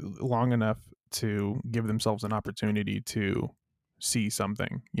enough to give themselves an opportunity to see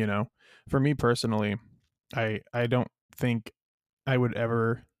something. For me personally, I don't think I would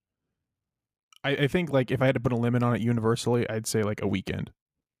ever. I think like if I had to put a limit on it universally, I'd say like a weekend.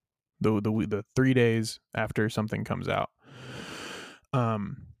 The 3 days after something comes out.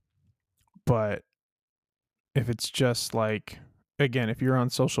 But if it's just like again, if you're on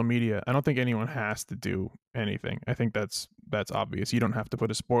social media, I don't think anyone has to do anything. I think that's obvious. You don't have to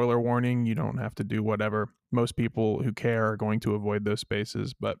put a spoiler warning. You don't have to do whatever. Most people who care are going to avoid those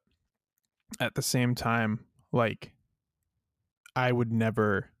spaces. But at the same time, like, I would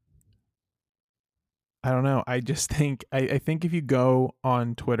never. I don't know. I just think I think if you go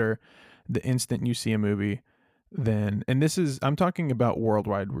on Twitter, the instant you see a movie, then, and this is, I'm talking about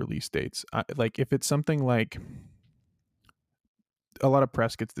worldwide release dates. Like if it's something like, a lot of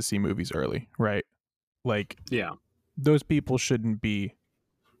press gets to see movies early, right? Like, Yeah. those people shouldn't be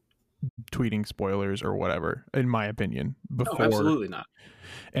tweeting spoilers or whatever, in my opinion, No, before absolutely not.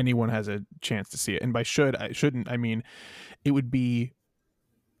 anyone has a chance to see it. And by shouldn't, I mean, it would be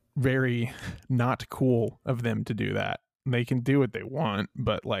very not cool of them to do that. They can do what they want,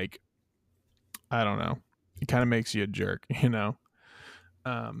 but like, I don't know. It kind of makes you a jerk, you know?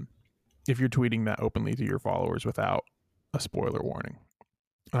 If you're tweeting that openly to your followers without a spoiler warning.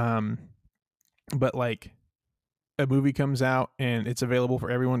 But like, a movie comes out and it's available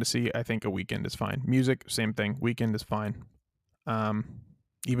for everyone to see, I think a weekend is fine. Music, same thing. Weekend is fine.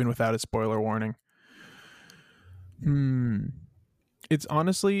 Even without a spoiler warning. It's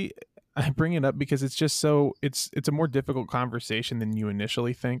honestly, I bring it up because it's just so, it's a more difficult conversation than you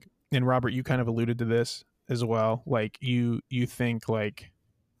initially think. And Robert, you kind of alluded to this as well. Like you think like,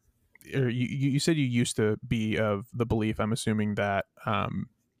 or you said you used to be of the belief, I'm assuming, that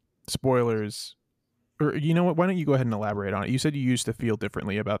spoilers, or you know what, why don't you go ahead and elaborate on it? You said you used to feel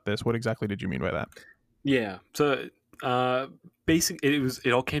differently about this. What exactly did you mean by that? Yeah. So basically,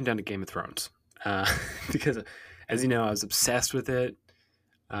 it all came down to Game of Thrones because, as you know, I was obsessed with it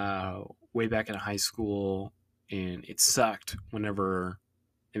way back in high school, and it sucked whenever.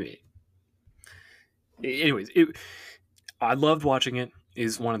 I mean, anyways, I loved watching it.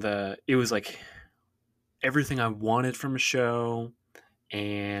 It was like everything I wanted from a show,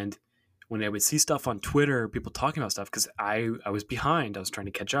 and when I would see stuff on Twitter, people talking about stuff, because I was behind, I was trying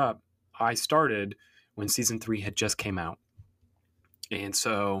to catch up. I started when season 3 had just came out, and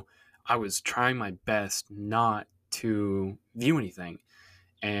so I was trying my best not to view anything.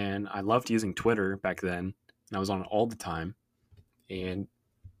 And I loved using Twitter back then, and I was on it all the time. And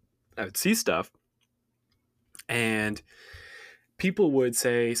I would see stuff, and people would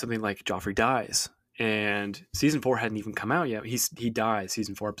say something like Joffrey dies, and season 4 hadn't even come out yet. He dies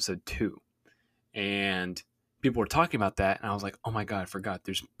season 4 episode 2, and people were talking about that, and I was like, oh my god, I forgot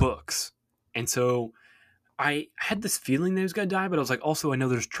there's books. And so I had this feeling that he was gonna die, but I was like, also I know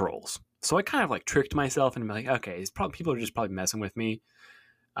there's trolls, so I kind of like tricked myself and be like, okay, it's probably, people are just probably messing with me.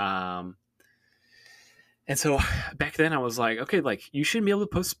 And so back then I was like, okay, like you shouldn't be able to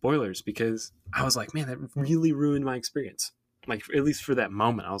post spoilers, because I was like, man, that really ruined my experience. Like, at least for that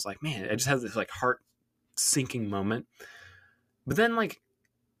moment, I was like, man, I just had this like heart sinking moment. But then like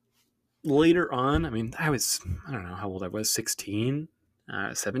later on, I mean, I don't know how old I was, 16,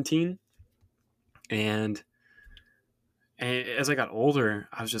 17. And as I got older,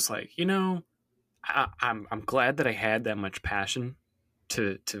 I was just like, you know, I'm glad that I had that much passion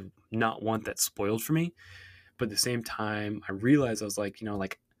to not want that spoiled for me. But at the same time, I realized, I was like, you know,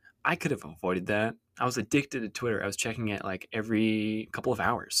 like I could have avoided that. I was addicted to Twitter. I was checking it like every couple of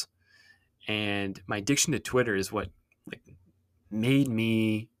hours. And my addiction to Twitter is what like made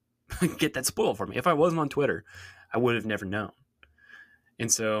me get that spoiled for me. If I wasn't on Twitter, I would have never known.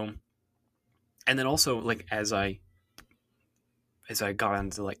 And so, and then also like as I got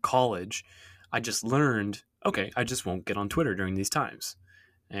into like college, I just learned, okay, I just won't get on Twitter during these times.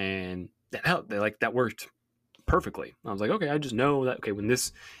 And that helped. That worked perfectly. I was like, okay, I just know that, okay, when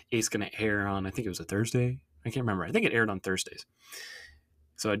this is going to air on, I think it was a Thursday. I can't remember. I think it aired on Thursdays.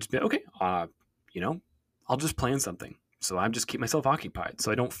 So I just be okay, you know, I'll just plan something. So I just keep myself occupied,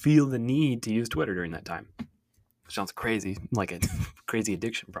 so I don't feel the need to use Twitter during that time. Which sounds crazy, like a crazy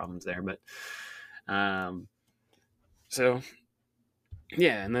addiction problems there, but so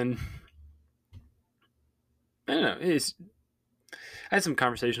yeah. And then I don't know. I had some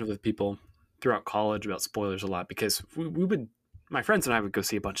conversations with people throughout college about spoilers a lot, because my friends and I would go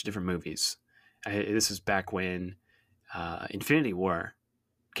see a bunch of different movies. This is back when Infinity War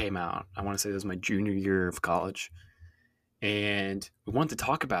came out. I want to say it was my junior year of college. And we wanted to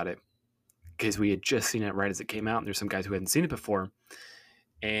talk about it because we had just seen it right as it came out. And there's some guys who hadn't seen it before.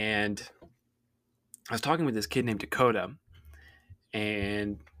 And I was talking with this kid named Dakota.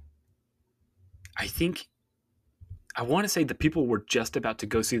 And I want to say the people were just about to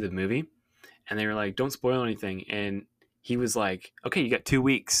go see the movie. And they were like, don't spoil anything. And he was like, okay, you got 2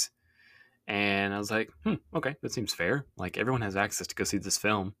 weeks. And I was like, okay, that seems fair. Like, everyone has access to go see this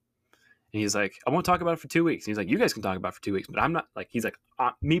film. And he's like, I won't talk about it for 2 weeks. And he's like, you guys can talk about it for 2 weeks, but I'm not like, he's like,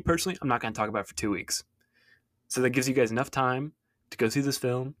 me personally, I'm not going to talk about it for 2 weeks. So that gives you guys enough time to go see this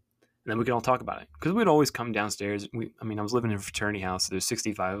film, and then we can all talk about it. Because we'd always come downstairs. I was living in a fraternity house, so there's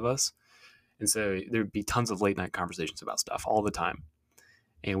 65 of us. And so there'd be tons of late night conversations about stuff all the time.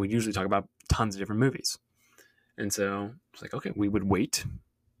 And we'd usually talk about tons of different movies. And so it's like, okay, we would wait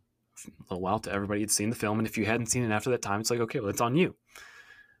a little while till everybody had seen the film. And if you hadn't seen it after that time, it's like, okay, well, it's on you.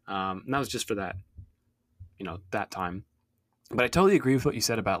 And that was just for that, that time. But I totally agree with what you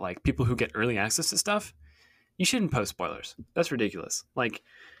said about like people who get early access to stuff. You shouldn't post spoilers. That's ridiculous. Like,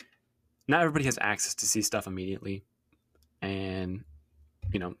 not everybody has access to see stuff immediately. And,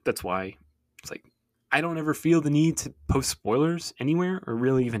 that's why it's like, I don't ever feel the need to post spoilers anywhere or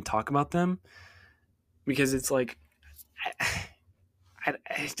really even talk about them. Because it's like,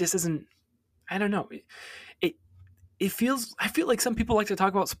 it just isn't, I don't know. It feels, I feel like some people like to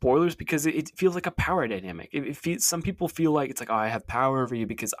talk about spoilers because it feels like a power dynamic. Some people feel like it's like, oh, I have power over you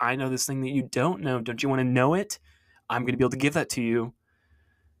because I know this thing that you don't know. Don't you want to know it? I'm going to be able to give that to you.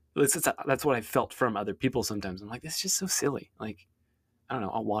 That's what I felt from other people sometimes. I'm like, this is just so silly. Like, I don't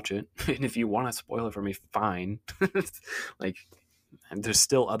know, I'll watch it. And if you want to spoil it for me, fine. Like, there's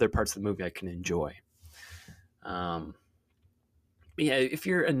still other parts of the movie I can enjoy. Yeah, if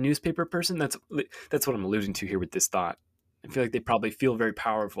you're a newspaper person, that's what I'm alluding to here with this thought. I feel like they probably feel very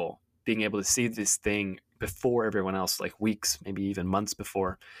powerful being able to see this thing before everyone else, like weeks, maybe even months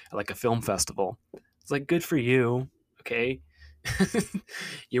before, at like a film festival. It's like, good for you, okay?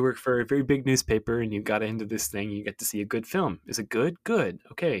 You work for a very big newspaper and you got into this thing. You get to see a good film. Is it good? Good.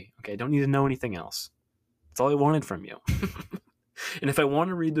 Okay. I don't need to know anything else. That's all I wanted from you. And if I want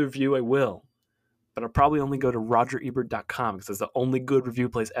to read the review, I will. But I'll probably only go to RogerEbert.com because it's the only good review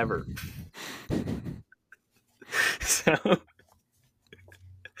place ever. So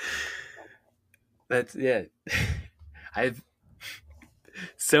that's, yeah. I have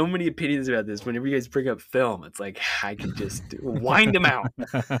so many opinions about this. Whenever you guys bring up film, it's like I can just wind them out.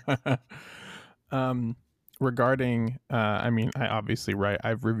 Regarding, I obviously, right,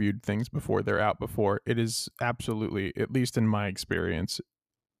 I've reviewed things before they're out before. It is absolutely, at least in my experience,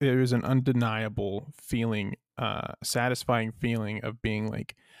 there is an undeniable feeling, satisfying feeling of being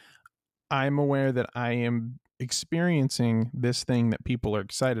like, I'm aware that I am experiencing this thing that people are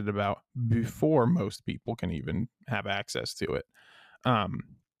excited about before most people can even have access to it.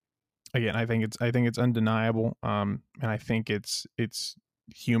 Again, I think it's undeniable, and I think it's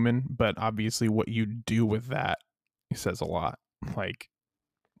human, but obviously what you do with that says a lot. Like,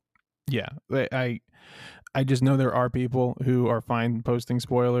 yeah, I just know there are people who are fine posting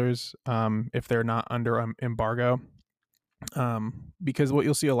spoilers if they're not under embargo, because what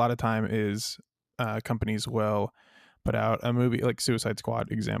you'll see a lot of time is companies will put out a movie like Suicide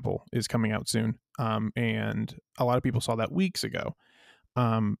Squad example is coming out soon, and a lot of people saw that weeks ago,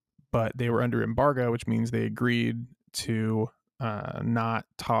 but they were under embargo, which means they agreed to not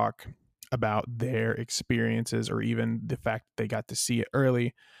talk about their experiences or even the fact that they got to see it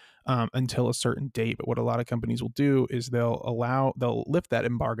early until a certain date. But what a lot of companies will do is they'll lift that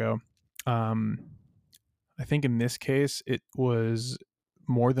embargo. I think in this case, it was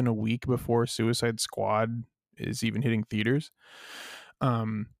more than a week before Suicide Squad is even hitting theaters.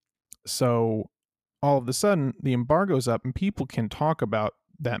 So all of a sudden the embargo's up and people can talk about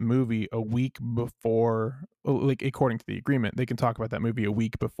that movie a week before, like according to the agreement, they can talk about that movie a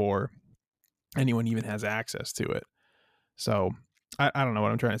week before anyone even has access to it. So I don't know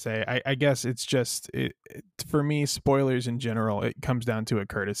what I'm trying to say. I guess it's just for me, spoilers in general, it comes down to a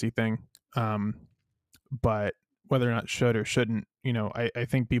courtesy thing. But whether or not should or shouldn't, I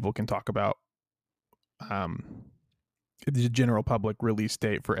think people can talk about the general public release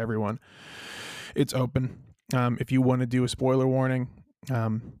date for everyone. It's open. If you want to do a spoiler warning,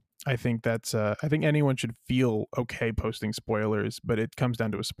 I think I think anyone should feel okay posting spoilers, but it comes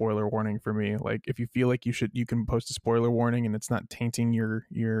down to a spoiler warning for me. Like, if you feel like you can post a spoiler warning and it's not tainting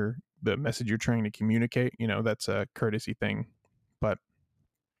the message you're trying to communicate, that's a courtesy thing, but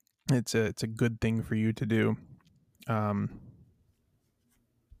it's a good thing for you to do.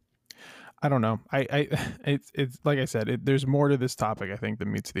 I don't know. It's like I said, there's more to this topic, I think,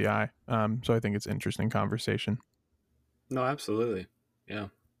 than meets the eye. So I think it's interesting conversation. No, absolutely. Yeah.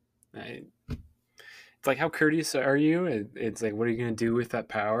 It's like, how courteous are you? It's like, what are you going to do with that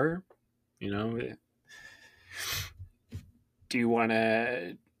power? Do you want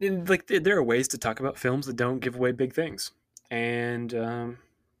to, like, there are ways to talk about films that don't give away big things. And,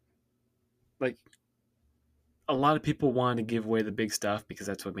 like, a lot of people want to give away the big stuff because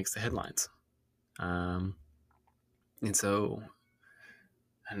that's what makes the headlines. And so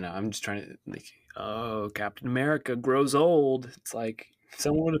I don't know. I'm just trying to like, oh, Captain America grows old. It's like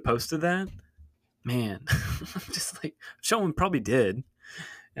someone would have posted that. Man, I'm just like someone probably did,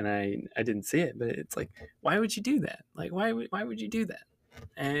 and I didn't see it. But it's like, why would you do that? Like, why would you do that?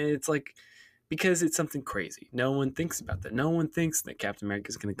 And it's like because it's something crazy. No one thinks about that. No one thinks that Captain America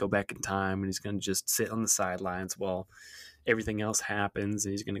is going to go back in time and he's going to just sit on the sidelines while everything else happens.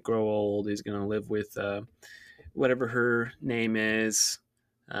 And he's going to grow old. He's going to live with whatever her name is.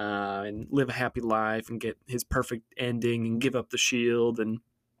 And live a happy life and get his perfect ending and give up the shield and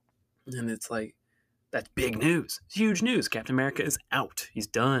it's like that's big news. It's huge news. Captain America is out. He's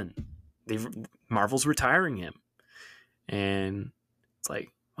done. Marvel's retiring him. And it's like,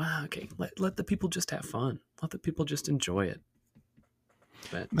 wow, okay, let the people just have fun. Let the people just enjoy it.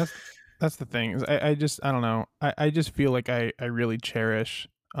 But that's the thing. Is I don't know. I just feel like I really cherish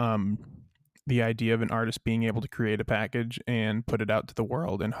the idea of an artist being able to create a package and put it out to the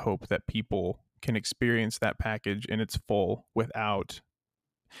world and hope that people can experience that package in its full without.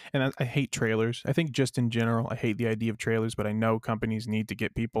 And I hate trailers. I think just in general, I hate the idea of trailers, but I know companies need to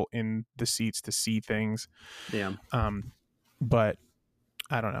get people in the seats to see things. Yeah. But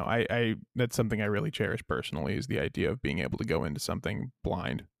I don't know. I that's something I really cherish personally is the idea of being able to go into something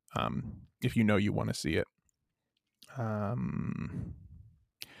blind. If you know you want to see it.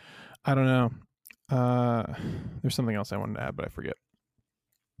 I don't know. There's something else I wanted to add, but I forget.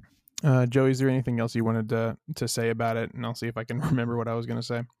 Joey, is there anything else you wanted to say about it? And I'll see if I can remember what I was going to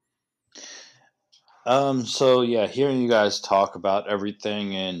say. So yeah, hearing you guys talk about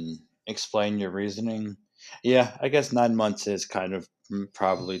everything and explain your reasoning, yeah, I guess 9 months is kind of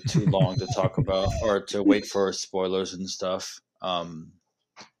probably too long to talk about or to wait for spoilers and stuff.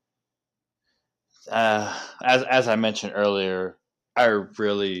 As I mentioned earlier, I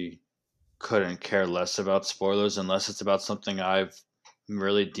really couldn't care less about spoilers unless it's about something I've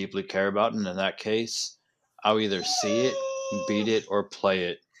really deeply care about, and in that case, I'll either see it, beat it, or play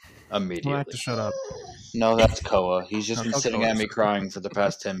it immediately. I'll have to shut up. No, that's Koa. He's just been I'll sitting Koa. at me crying for the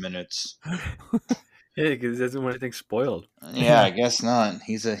past 10 minutes. Yeah, because he doesn't want anything spoiled. Yeah, I guess not.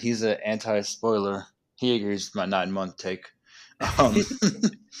 He's a anti-spoiler. He agrees with my 9-month take.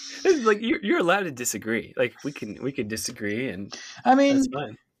 It's like you're allowed to disagree. Like we can disagree, and I mean, that's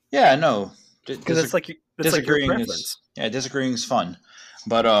fine. Yeah, no, Because that's like your preference. Disagreeing is fun,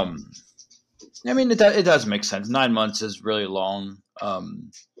 but I mean, it does make sense. 9 months is really long.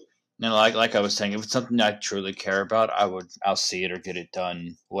 Like I was saying, if it's something I truly care about, I'll see it or get it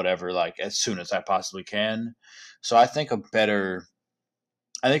done, whatever, like as soon as I possibly can. So I think a better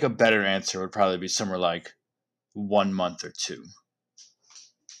answer would probably be somewhere like 1 month or 2.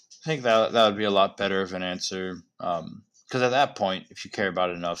 I think that would be a lot better of an answer. Because at that point, if you care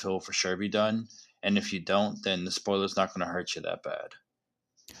about it enough, it will for sure be done. And if you don't, then the spoiler's not going to hurt you that bad.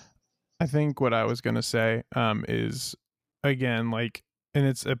 I think what I was going to say is, again, like, and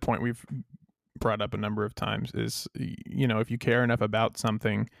it's a point we've brought up a number of times, is, you know, if you care enough about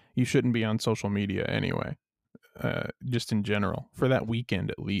something, you shouldn't be on social media anyway, just in general, for that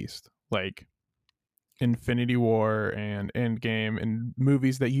weekend at least. Like, Infinity War and Endgame and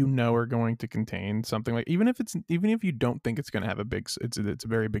movies that you know are going to contain something like, even if you don't think it's going to have it's a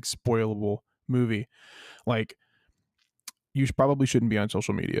very big spoilable movie, like you probably shouldn't be on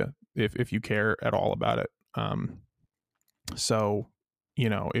social media if you care at all about it. So, you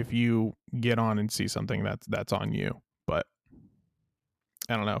know, if you get on and see something, that's on you. But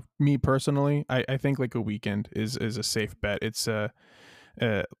I don't know. Me personally, I think like a weekend is a safe bet. It's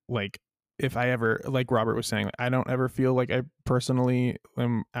like, if I ever, like Robert was saying, I don't ever feel like I personally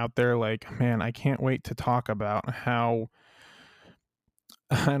am out there like, man, I can't wait to talk about how,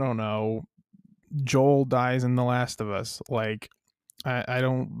 I don't know, Joel dies in The Last of Us. Like, I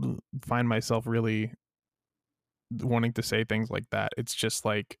don't find myself really wanting to say things like that. It's just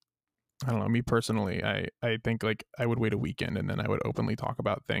like, I don't know, me personally, I think like I would wait a weekend and then I would openly talk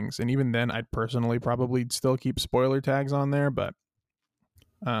about things. And even then, I'd personally probably still keep spoiler tags on there, but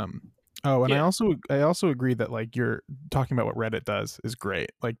oh, and yeah. I also agree that like you're talking about what Reddit does is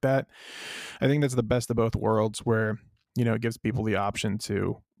great. Like that, I think that's the best of both worlds, where, you know, it gives people the option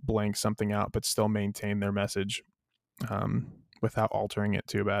to blank something out but still maintain their message without altering it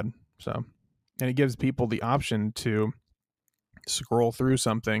too bad. So, and it gives people the option to scroll through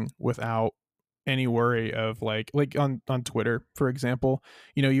something without any worry of like on Twitter, for example,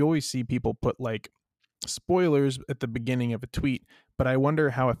 you know, you always see people put like spoilers at the beginning of a tweet, but I wonder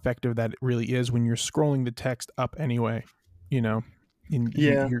how effective that really is when you're scrolling the text up anyway, you know,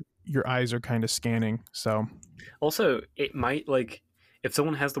 your eyes are kind of scanning. So also it might, like, if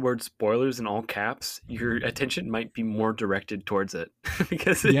someone has the word spoilers in all caps, your attention might be more directed towards it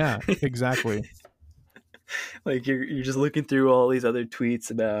because Yeah, exactly. like you're just looking through all these other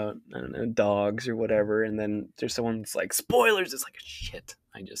tweets about, I don't know, dogs or whatever, and then there's someone's like spoilers. It's like, shit,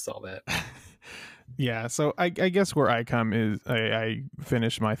 I just saw that. Yeah, so I guess where I come is I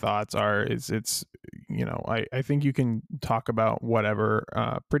finish my thoughts are is it's I think you can talk about whatever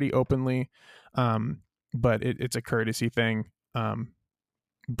pretty openly, but it's a courtesy thing,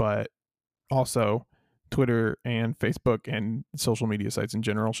 but also Twitter and Facebook and social media sites in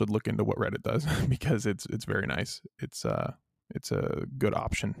general should look into what Reddit does because it's very nice. It's a good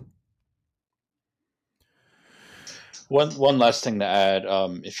option. One last thing to add,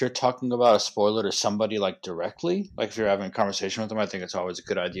 if you're talking about a spoiler to somebody like directly, like if you're having a conversation with them, I think it's always a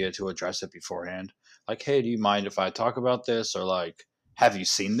good idea to address it beforehand. Like, hey, do you mind if I talk about this? Or like, have you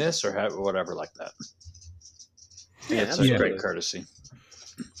seen this? Or whatever like that. Yeah, It's that's a right. great courtesy.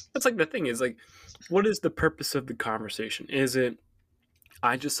 That's like the thing is like, what is the purpose of the conversation? Is it,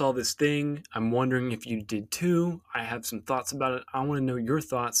 I just saw this thing, I'm wondering if you did too, I have some thoughts about it, I want to know your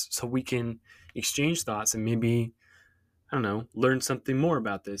thoughts so we can exchange thoughts and maybe, I don't know, learn something more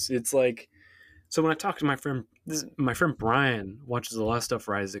about this. It's like, so when I talk to my friend Brian watches a lot of stuff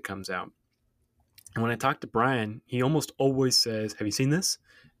right as it comes out. And when I talk to Brian, he almost always says, have you seen this?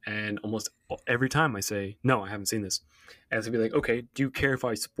 And almost every time I say, no, I haven't seen this. And he'll be like, okay, do you care if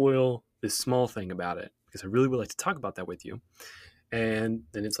I spoil this small thing about it? Because I really would like to talk about that with you. And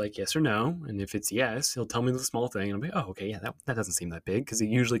then it's like, yes or no. And if it's yes, he'll tell me the small thing. And I'll be, oh, okay, yeah, that doesn't seem that big. Because he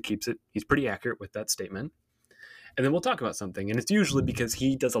usually keeps it, he's pretty accurate with that statement. And then we'll talk about something. And it's usually because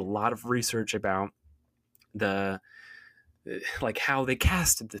he does a lot of research about like how they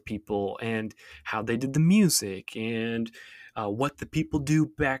casted the people and how they did the music and what the people do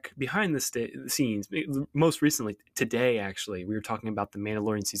back behind the scenes. Most recently, today, actually, we were talking about The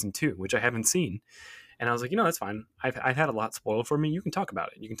Mandalorian Season 2, which I haven't seen. And I was like, that's fine. I've had a lot spoiled for me. You can talk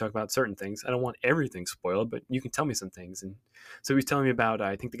about it. You can talk about certain things. I don't want everything spoiled, but you can tell me some things. And so he was telling me about,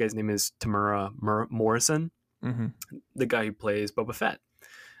 I think the guy's name is Tamura Morrison, the guy who plays Boba Fett,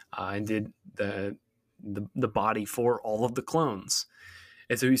 and did the body for all of the clones.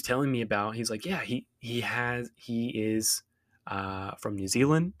 And so he's telling me about, he's like, yeah, he is from New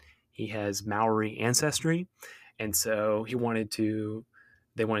Zealand. He has Maori ancestry. And so they wanted to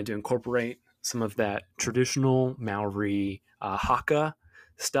incorporate some of that traditional Maori haka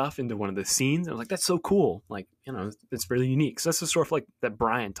stuff into one of the scenes. I was like, that's so cool. Like, it's really unique. So that's the sort of like that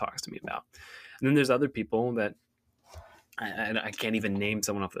Brian talks to me about. And then there's other people that I can't even name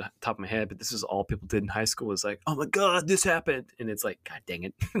someone off the top of my head, but this is all people did in high school, was like, oh my God, this happened. And it's like, God dang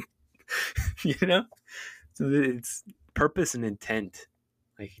it. So it's purpose and intent.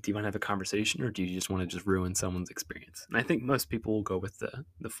 Like, do you want to have a conversation, or do you just want to just ruin someone's experience? And I think most people will go with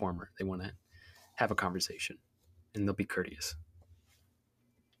the former. They want to have a conversation and they'll be courteous.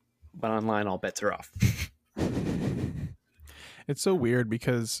 But online, all bets are off. It's so weird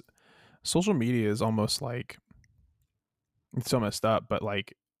because social media is almost like, it's so messed up, but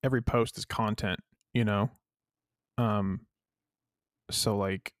like every post is content, so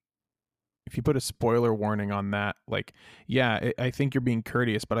like if you put a spoiler warning on that, like, yeah, I think you're being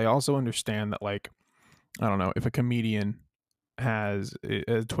courteous, but I also understand that, like, I don't know, if a comedian has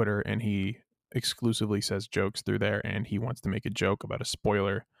a Twitter and he exclusively says jokes through there and he wants to make a joke about a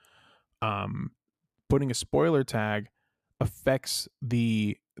spoiler, putting a spoiler tag affects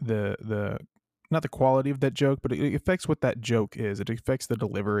the not the quality of that joke, but it affects what that joke is. It affects the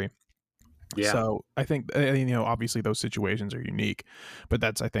delivery. Yeah. So I think, obviously those situations are unique, but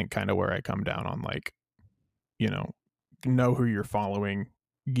that's, I think, kind of where I come down on, like, know who you're following.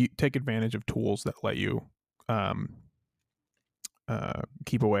 Take advantage of tools that let you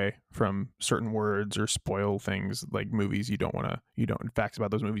keep away from certain words or spoil things like movies facts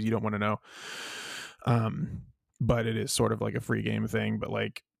about those movies you don't want to know. But it is sort of like a free game thing. But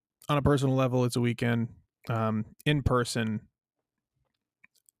like on a personal level, it's a weekend. In person,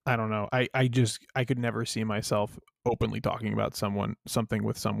 I don't know. I could never see myself openly talking about something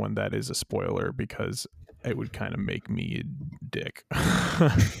with someone that is a spoiler, because it would kind of make me a dick.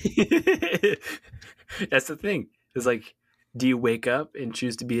 That's the thing. It's like, do you wake up and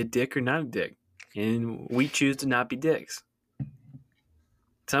choose to be a dick or not a dick? And we choose to not be dicks.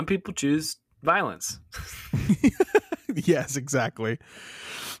 Some people choose violence. Yes, exactly.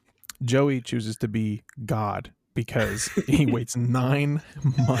 Joey chooses to be God because he waits 9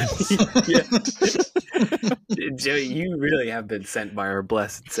 months. Yeah. Joey, you really have been sent by our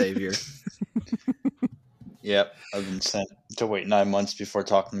blessed Savior. Yep, I've been sent to wait 9 months before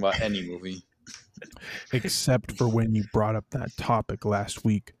talking about any movie. except for when you brought up that topic last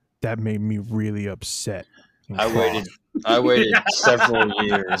week. That made me really upset. I waited several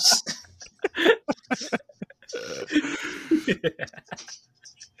years.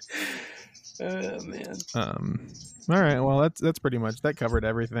 Oh man. All right. Well, that's pretty much that covered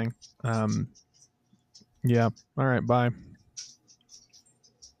everything. Yeah. All right. Bye.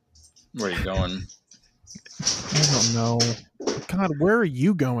 Where are you going? I don't know. God, where are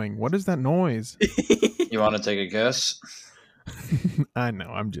you going? What is that noise? You want to take a guess? I know.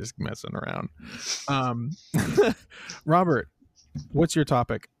 I'm just messing around. Robert, what's your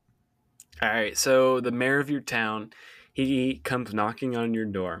topic? All right. So the mayor of your town, he comes knocking on your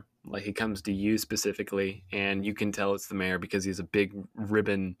door. Like he comes to you specifically, and you can tell it's the mayor because he has a big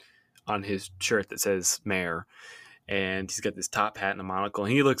ribbon on his shirt that says mayor. And he's got this top hat and a monocle.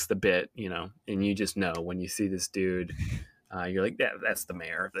 And he looks the bit, and you just know when you see this dude, you're like, yeah, that's the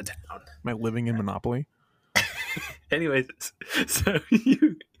mayor of the town. Am I living in Monopoly? Anyways, so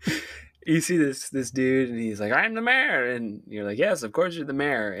you see this dude, and he's like, I'm the mayor. And you're like, yes, of course you're the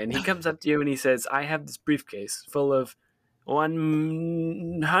mayor. And he comes up to you and he says, I have this briefcase full of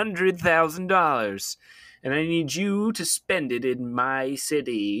 $100,000. And I need you to spend it in my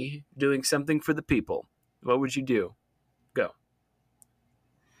city doing something for the people. What would you do? Go.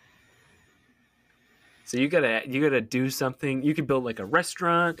 So you gotta do something. You could build like a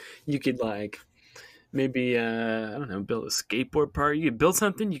restaurant. You could like maybe I don't know, build a skateboard park. You could build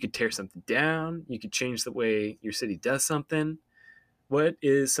something. You could tear something down. You could change the way your city does something. What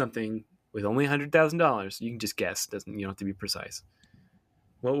is something with only $100,000? You can just guess. You don't have to be precise.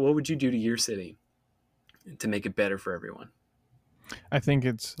 What would you do to your city to make it better for everyone? I think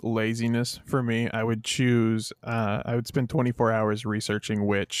it's laziness for me. I would spend 24 hours researching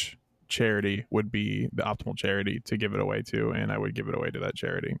which charity would be the optimal charity to give it away to, and I would give it away to that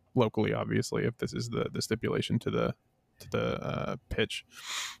charity locally, obviously, if this is the stipulation to the pitch.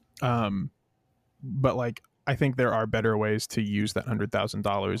 But like, I think there are better ways to use that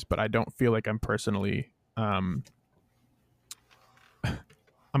 $100,000, but I don't feel like I'm personally I'm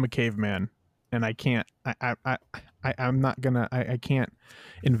a caveman, and I can't I'm not gonna I can't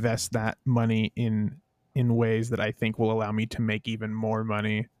invest that money in ways that I think will allow me to make even more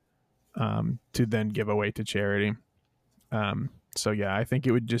money to then give away to charity. So yeah, I think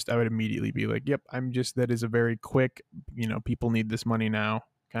I would immediately be like, yep, that is a very quick, people need this money now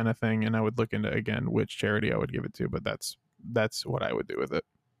kind of thing. And I would look into, again, which charity I would give it to, but that's what I would do with it.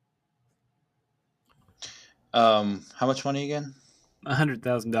 How much money again?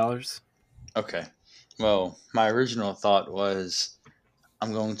 $100,000. Okay. Well, my original thought was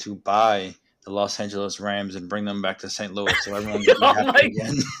I'm going to buy the Los Angeles Rams and bring them back to St. Louis so everyone can be happy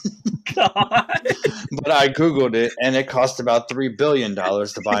again. God. But I Googled it, and it cost about $3 billion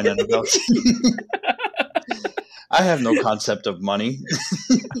to buy an NFL team. I have no concept of money.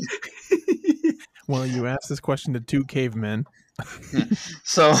 Well, you asked this question to two cavemen.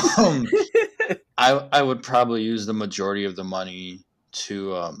 So I would probably use the majority of the money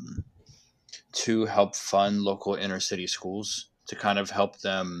to help fund local inner city schools, to kind of help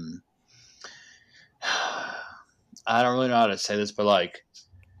them. I don't really know how to say this, but like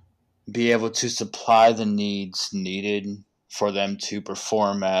be able to supply the needs needed for them to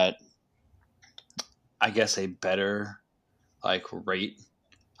perform at, I guess, a better like rate,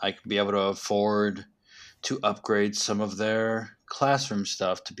 like be able to afford to upgrade some of their classroom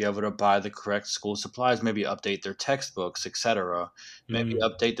stuff, to be able to buy the correct school supplies, maybe update their textbooks, etc. Maybe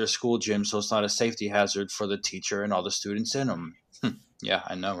update their school gym so it's not a safety hazard for the teacher and all the students in them. Yeah,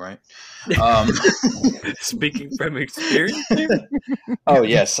 I know, right? Speaking from experience. Oh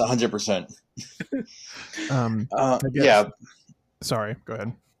yes, 100%. Yeah. Sorry, go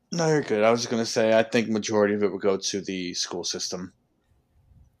ahead. No, you're good. I was just going to say, I think majority of it would go to the school system.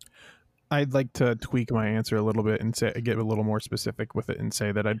 I'd like to tweak my answer a little bit and get a little more specific with it and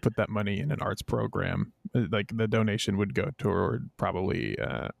say that I'd put that money in an arts program. Like the donation would go toward probably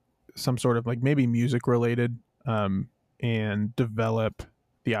some sort of like maybe music related, and develop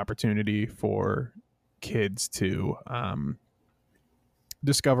the opportunity for kids to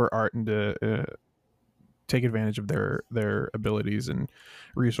discover art and to take advantage of their abilities and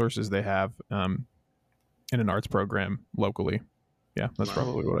resources they have in an arts program locally. Yeah, that's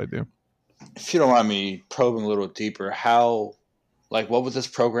probably what I do. If you don't mind me probing a little deeper, what would this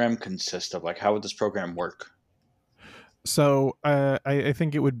program consist of? Like, how would this program work? So I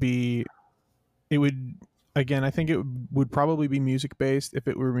think it would, again, I think it would probably be music based if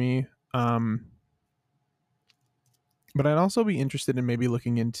it were me. But I'd also be interested in maybe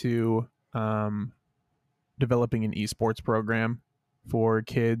looking into developing an esports program for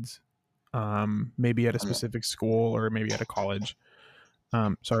kids. maybe at a specific school or maybe at a college.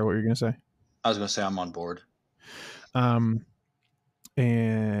 Sorry, what were you going to say? I was going to say I'm on board. But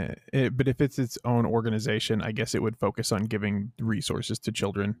if it's its own organization, I guess it would focus on giving resources to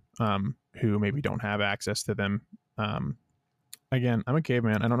children who maybe don't have access to them. Again, I'm a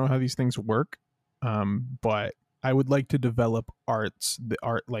caveman. I don't know how these things work, but I would like to develop the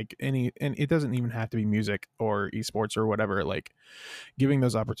art, like and it doesn't even have to be music or esports or whatever, like giving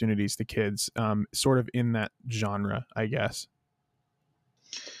those opportunities to kids, sort of in that genre, I guess.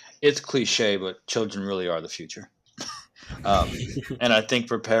 It's cliche, but children really are the future. And I think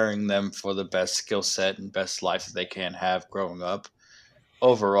preparing them for the best skill set and best life that they can have growing up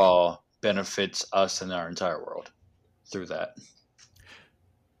overall benefits us and our entire world through that.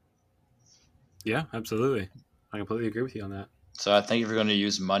 Yeah, absolutely. I completely agree with you on that. So I think if you're going to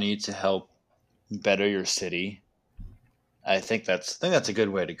use money to help better your city, I think that's a good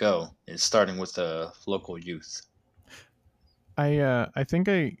way to go. Is starting with the local youth. I think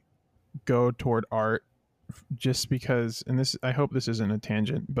I go toward art just because, and this, I hope this isn't a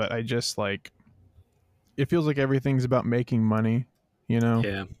tangent, but I just like, it feels like everything's about making money, you know?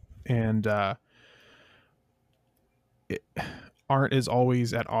 Yeah. And art is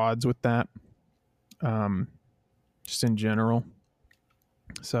always at odds with that, just in general.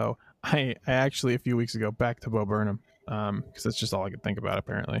 So I actually, a few weeks ago, back to Bo Burnham, because that's just all I could think about,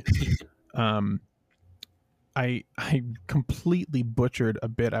 apparently. I completely butchered a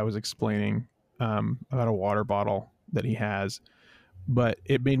bit I was explaining about a water bottle that he has, but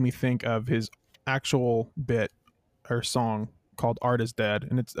it made me think of his actual bit or song called "Art Is Dead,"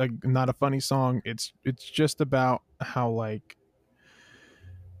 and it's not a funny song. It's just about how, like,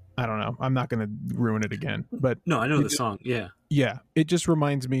 I don't know. I'm not going to ruin it again, but no, I know the song. Yeah, it just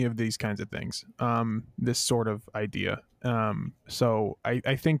reminds me of these kinds of things. This sort of idea. So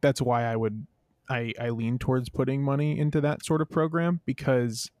I think that's why I lean towards putting money into that sort of program,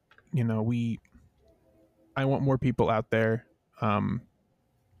 because, you know, I want more people out there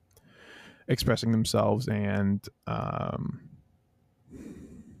expressing themselves, and I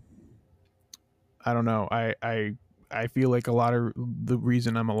don't know. I feel like a lot of the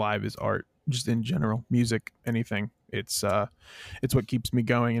reason I'm alive is art, just in general, music, anything. It's what keeps me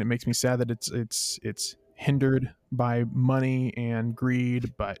going, and it makes me sad that it's hindered by money and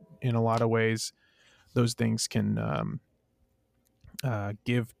greed, but in a lot of ways those things can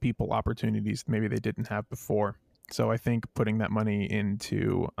give people opportunities maybe they didn't have before. So I think putting that money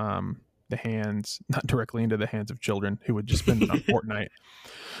into the hands, not directly into the hands of children who would just spend it on Fortnite.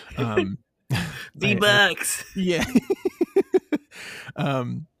 V-Bucks. Yeah.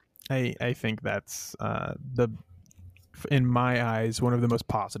 I think that's in my eyes, one of the most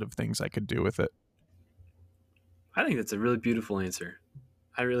positive things I could do with it. I think that's a really beautiful answer.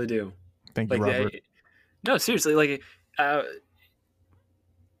 I really do. Thank you, Robert. No, seriously, like,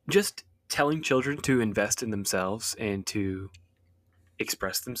 just telling children to invest in themselves and to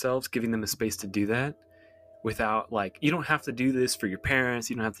express themselves, giving them a space to do that without, like, you don't have to do this for your parents,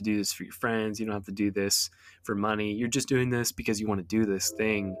 you don't have to do this for your friends, you don't have to do this for money. You're just doing this because you want to do this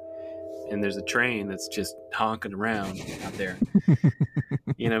thing, and there's a train that's just honking around out there.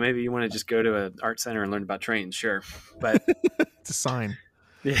 You know, maybe you want to just go to an art center and learn about trains, sure, but it's a sign.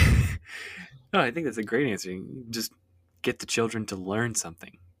 Yeah. No, I think that's a great answer. Just get the children to learn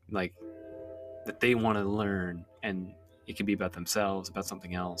something, like, that they want to learn, and it can be about themselves, about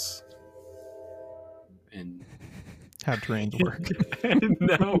something else. And how trains work.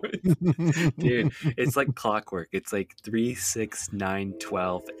 No, dude, it's like clockwork. It's like 3, 6, 9,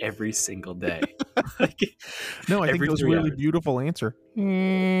 12 every single day. Like, no, I think it was a really beautiful answer.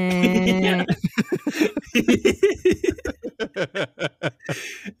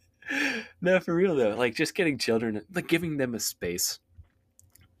 No, for real though, like, just getting children, like, giving them a space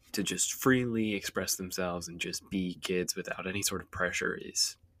to just freely express themselves and just be kids without any sort of pressure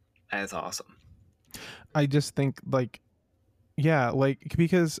that's awesome. I just think, like, yeah, like,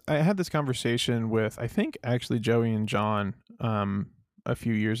 because I had this conversation with, I think, actually Joey and John a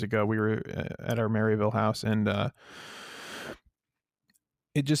few years ago. We were at our Maryville house, and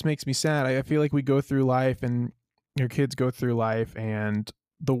it just makes me sad. I feel like we go through life, and your kids go through life, and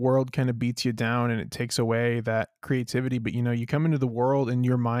the world kind of beats you down, and it takes away that creativity. But, you know, you come into the world and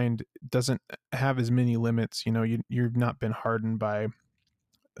your mind doesn't have as many limits. You know, you've not been hardened by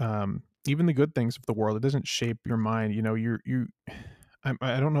even the good things of the world. It doesn't shape your mind. You know,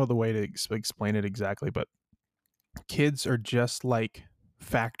 I don't know the way to explain it exactly, but kids are just like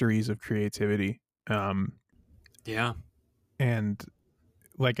factories of creativity. Yeah. And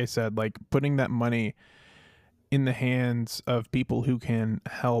like I said, like, putting that money in the hands of people who can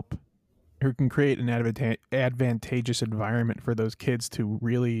help who can create an advantageous environment for those kids to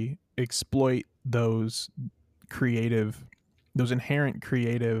really exploit those inherent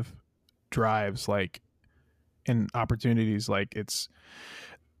creative drives, like, and opportunities. Like, it's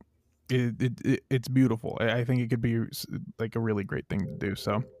beautiful. I think it could be like a really great thing to do.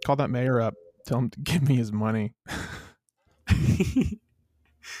 So call that mayor up, tell him to give me his money.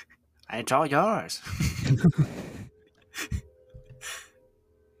 It's all yours.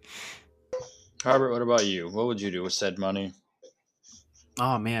 Robert, what about you? What would you do with said money?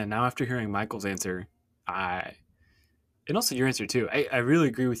 Oh man, now after hearing Michael's answer, and also your answer too, I really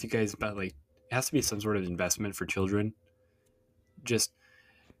agree with you guys about, like, it has to be some sort of investment for children. Just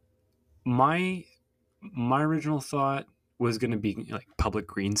my original thought was going to be like public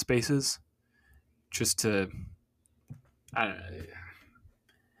green spaces, just to, I don't know.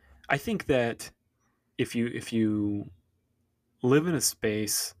 I think that if you live in a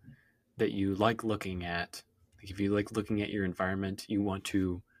space that you like looking at, like if you like looking at your environment, you want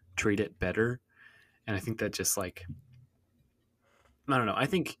to treat it better. And I think that just, like, I don't know, I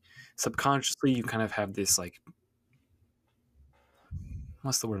think subconsciously you kind of have this, like,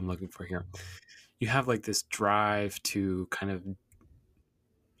 what's the word I'm looking for here? You have like this drive to kind of,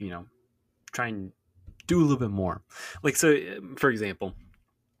 try and do a little bit more. Like, so for example,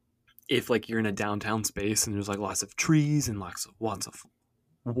 if like you're in a downtown space and there's like lots of trees and lots of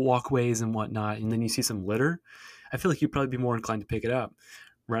walkways and whatnot, and then you see some litter, I feel like you'd probably be more inclined to pick it up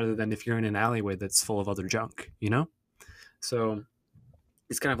rather than if you're in an alleyway that's full of other junk, So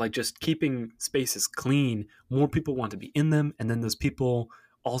it's kind of like just keeping spaces clean. More people want to be in them, and then those people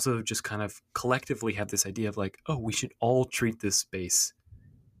also just kind of collectively have this idea of like, oh, we should all treat this space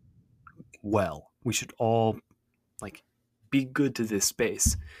well. We should all, like, be good to this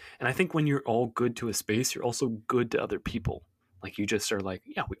space. And I think when you're all good to a space, you're also good to other people. Like, you just are like,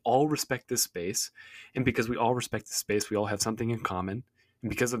 yeah, we all respect this space. And because we all respect this space, we all have something in common. And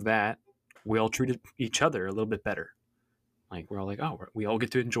because of that, we all treated each other a little bit better. Like, we're all like, oh, we all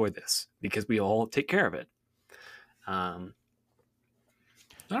get to enjoy this because we all take care of it. I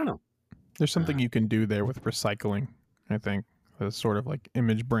don't know. There's something you can do there with recycling, I think. A sort of like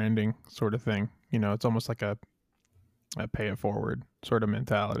image branding sort of thing. It's almost like a pay it forward sort of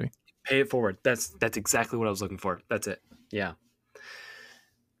mentality. Pay it forward. That's exactly what I was looking for. That's it. Yeah.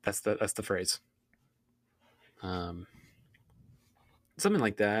 That's the phrase. Something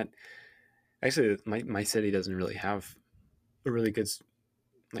like that. Actually, my city doesn't really have a really good,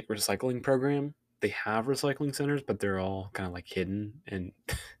 like, recycling program. They have recycling centers, but they're all kind of like hidden, and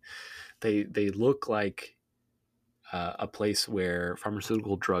they look like a place where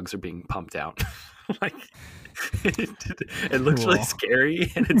pharmaceutical drugs are being pumped out. Like, it looks really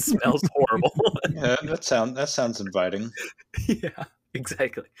scary and it smells horrible. Yeah, that sounds inviting. Yeah,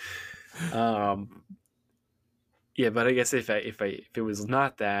 exactly. Yeah, but I guess if it was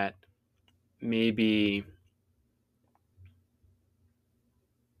not that, maybe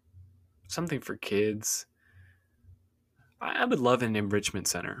something for kids. I would love an enrichment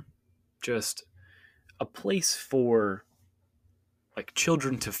center, just a place for, like,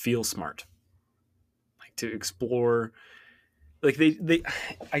 children to feel smart, like, to explore. Like, they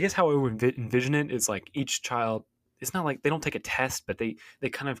I guess how I would envision it is like each child, it's not like they don't take a test, but they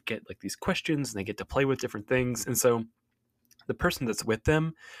kind of get like these questions and they get to play with different things. And so the person that's with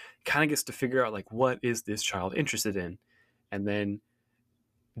them kind of gets to figure out, like, what is this child interested in? And then,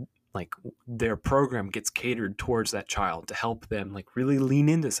 like, their program gets catered towards that child to help them, like, really lean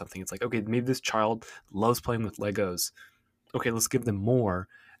into something. It's like, okay, maybe this child loves playing with Legos. Okay, let's give them more.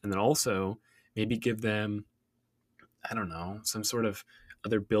 And then also maybe give them, I don't know, some sort of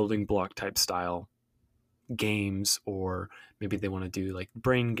other building block type style games, or maybe they want to do like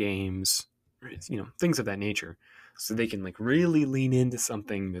brain games, things of that nature, so they can, like, really lean into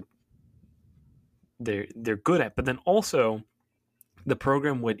something that they're good at. But then also the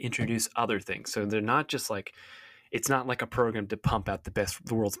program would introduce other things, so they're not just like, it's not like a program to pump out the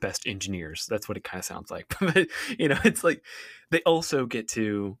world's best engineers. That's what it kind of sounds like. But it's like they also get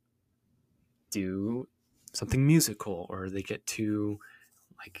to do something musical, or they get to,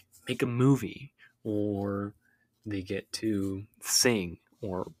 like, make a movie, or they get to sing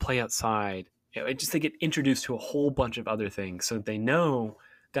or play outside. They get introduced to a whole bunch of other things, so they know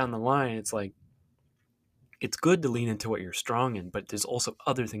down the line, it's like, it's good to lean into what you're strong in, but there's also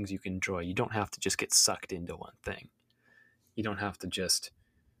other things you can enjoy. You don't have to just get sucked into one thing. You don't have to just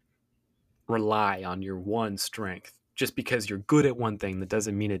rely on your one strength. Just because you're good at one thing, that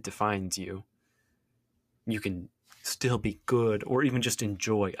doesn't mean it defines you. You can still be good, or even just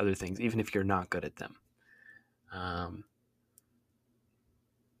enjoy other things, even if you're not good at them.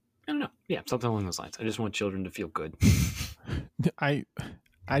 I don't know. Yeah, something along those lines. I just want children to feel good. I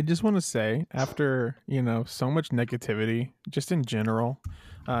just want to say, after so much negativity, just in general,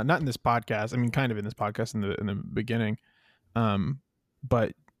 not in this podcast. I mean, kind of in this podcast in the beginning,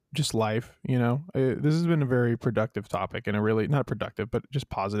 but just life. This has been a very productive topic, and a really not productive, but just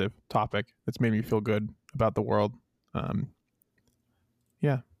positive topic that's made me feel good about the world.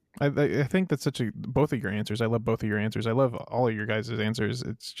 Yeah. I think that's both of your answers. I love both of your answers. I love all of your guys' answers.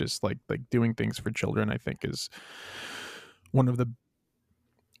 It's just like doing things for children, I think, is one of the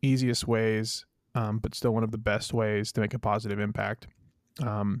easiest ways, but still one of the best ways to make a positive impact,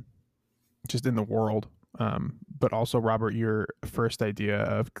 just in the world. But also, Robert, your first idea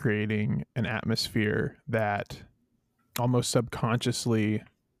of creating an atmosphere that almost subconsciously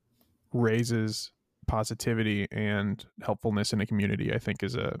raises positivity and helpfulness in a community, I think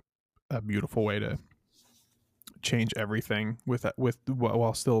is a beautiful way to change everything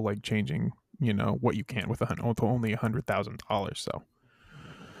while still like changing what you can with only $100,000. So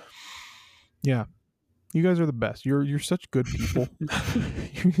yeah, you guys are the best. You're such good people.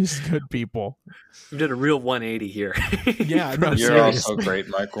 You're just good people. You did a real 180 here. Yeah, no, you're serious. also great,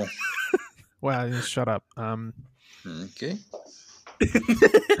 Michael. Well, just shut up. Okay.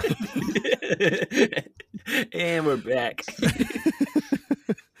 And we're back.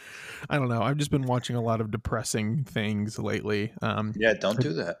 I don't know. I've just been watching a lot of depressing things lately. Yeah, don't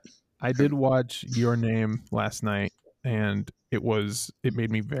do that. I did watch Your Name last night, and it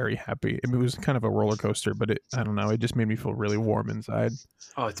made me very happy. I mean, it was kind of a roller coaster, but I don't know. It just made me feel really warm inside.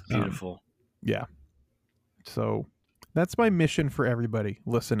 Oh, it's beautiful. Yeah. So that's my mission for everybody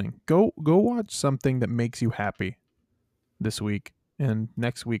listening. Go watch something that makes you happy this week, and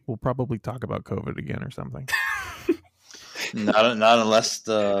next week we'll probably talk about COVID again or something. Not unless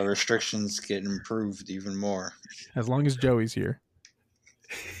the restrictions get improved even more. As long as Joey's here.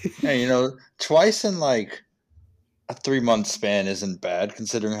 Hey, twice in like a 3-month span isn't bad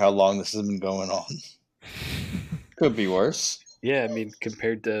considering how long this has been going on. Could be worse. Yeah, I mean,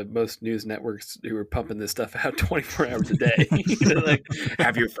 compared to most news networks who are pumping this stuff out 24 hours a day. Like,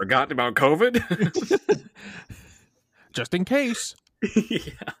 have you forgotten about COVID? Just in case.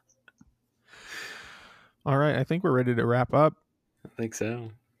 Yeah. All right, I think we're ready to wrap up. I think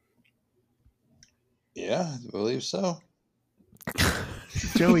so. Yeah, I believe so.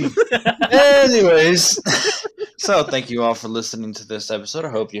 Joey. Anyways, so thank you all for listening to this episode.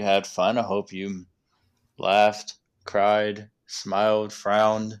 I hope you had fun. I hope you laughed, cried, smiled,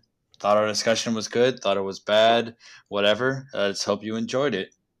 frowned, thought our discussion was good, thought it was bad, whatever. I just hope you enjoyed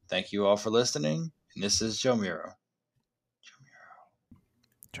it. Thank you all for listening. And this is Joe Miro.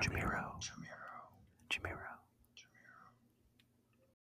 Jamiro.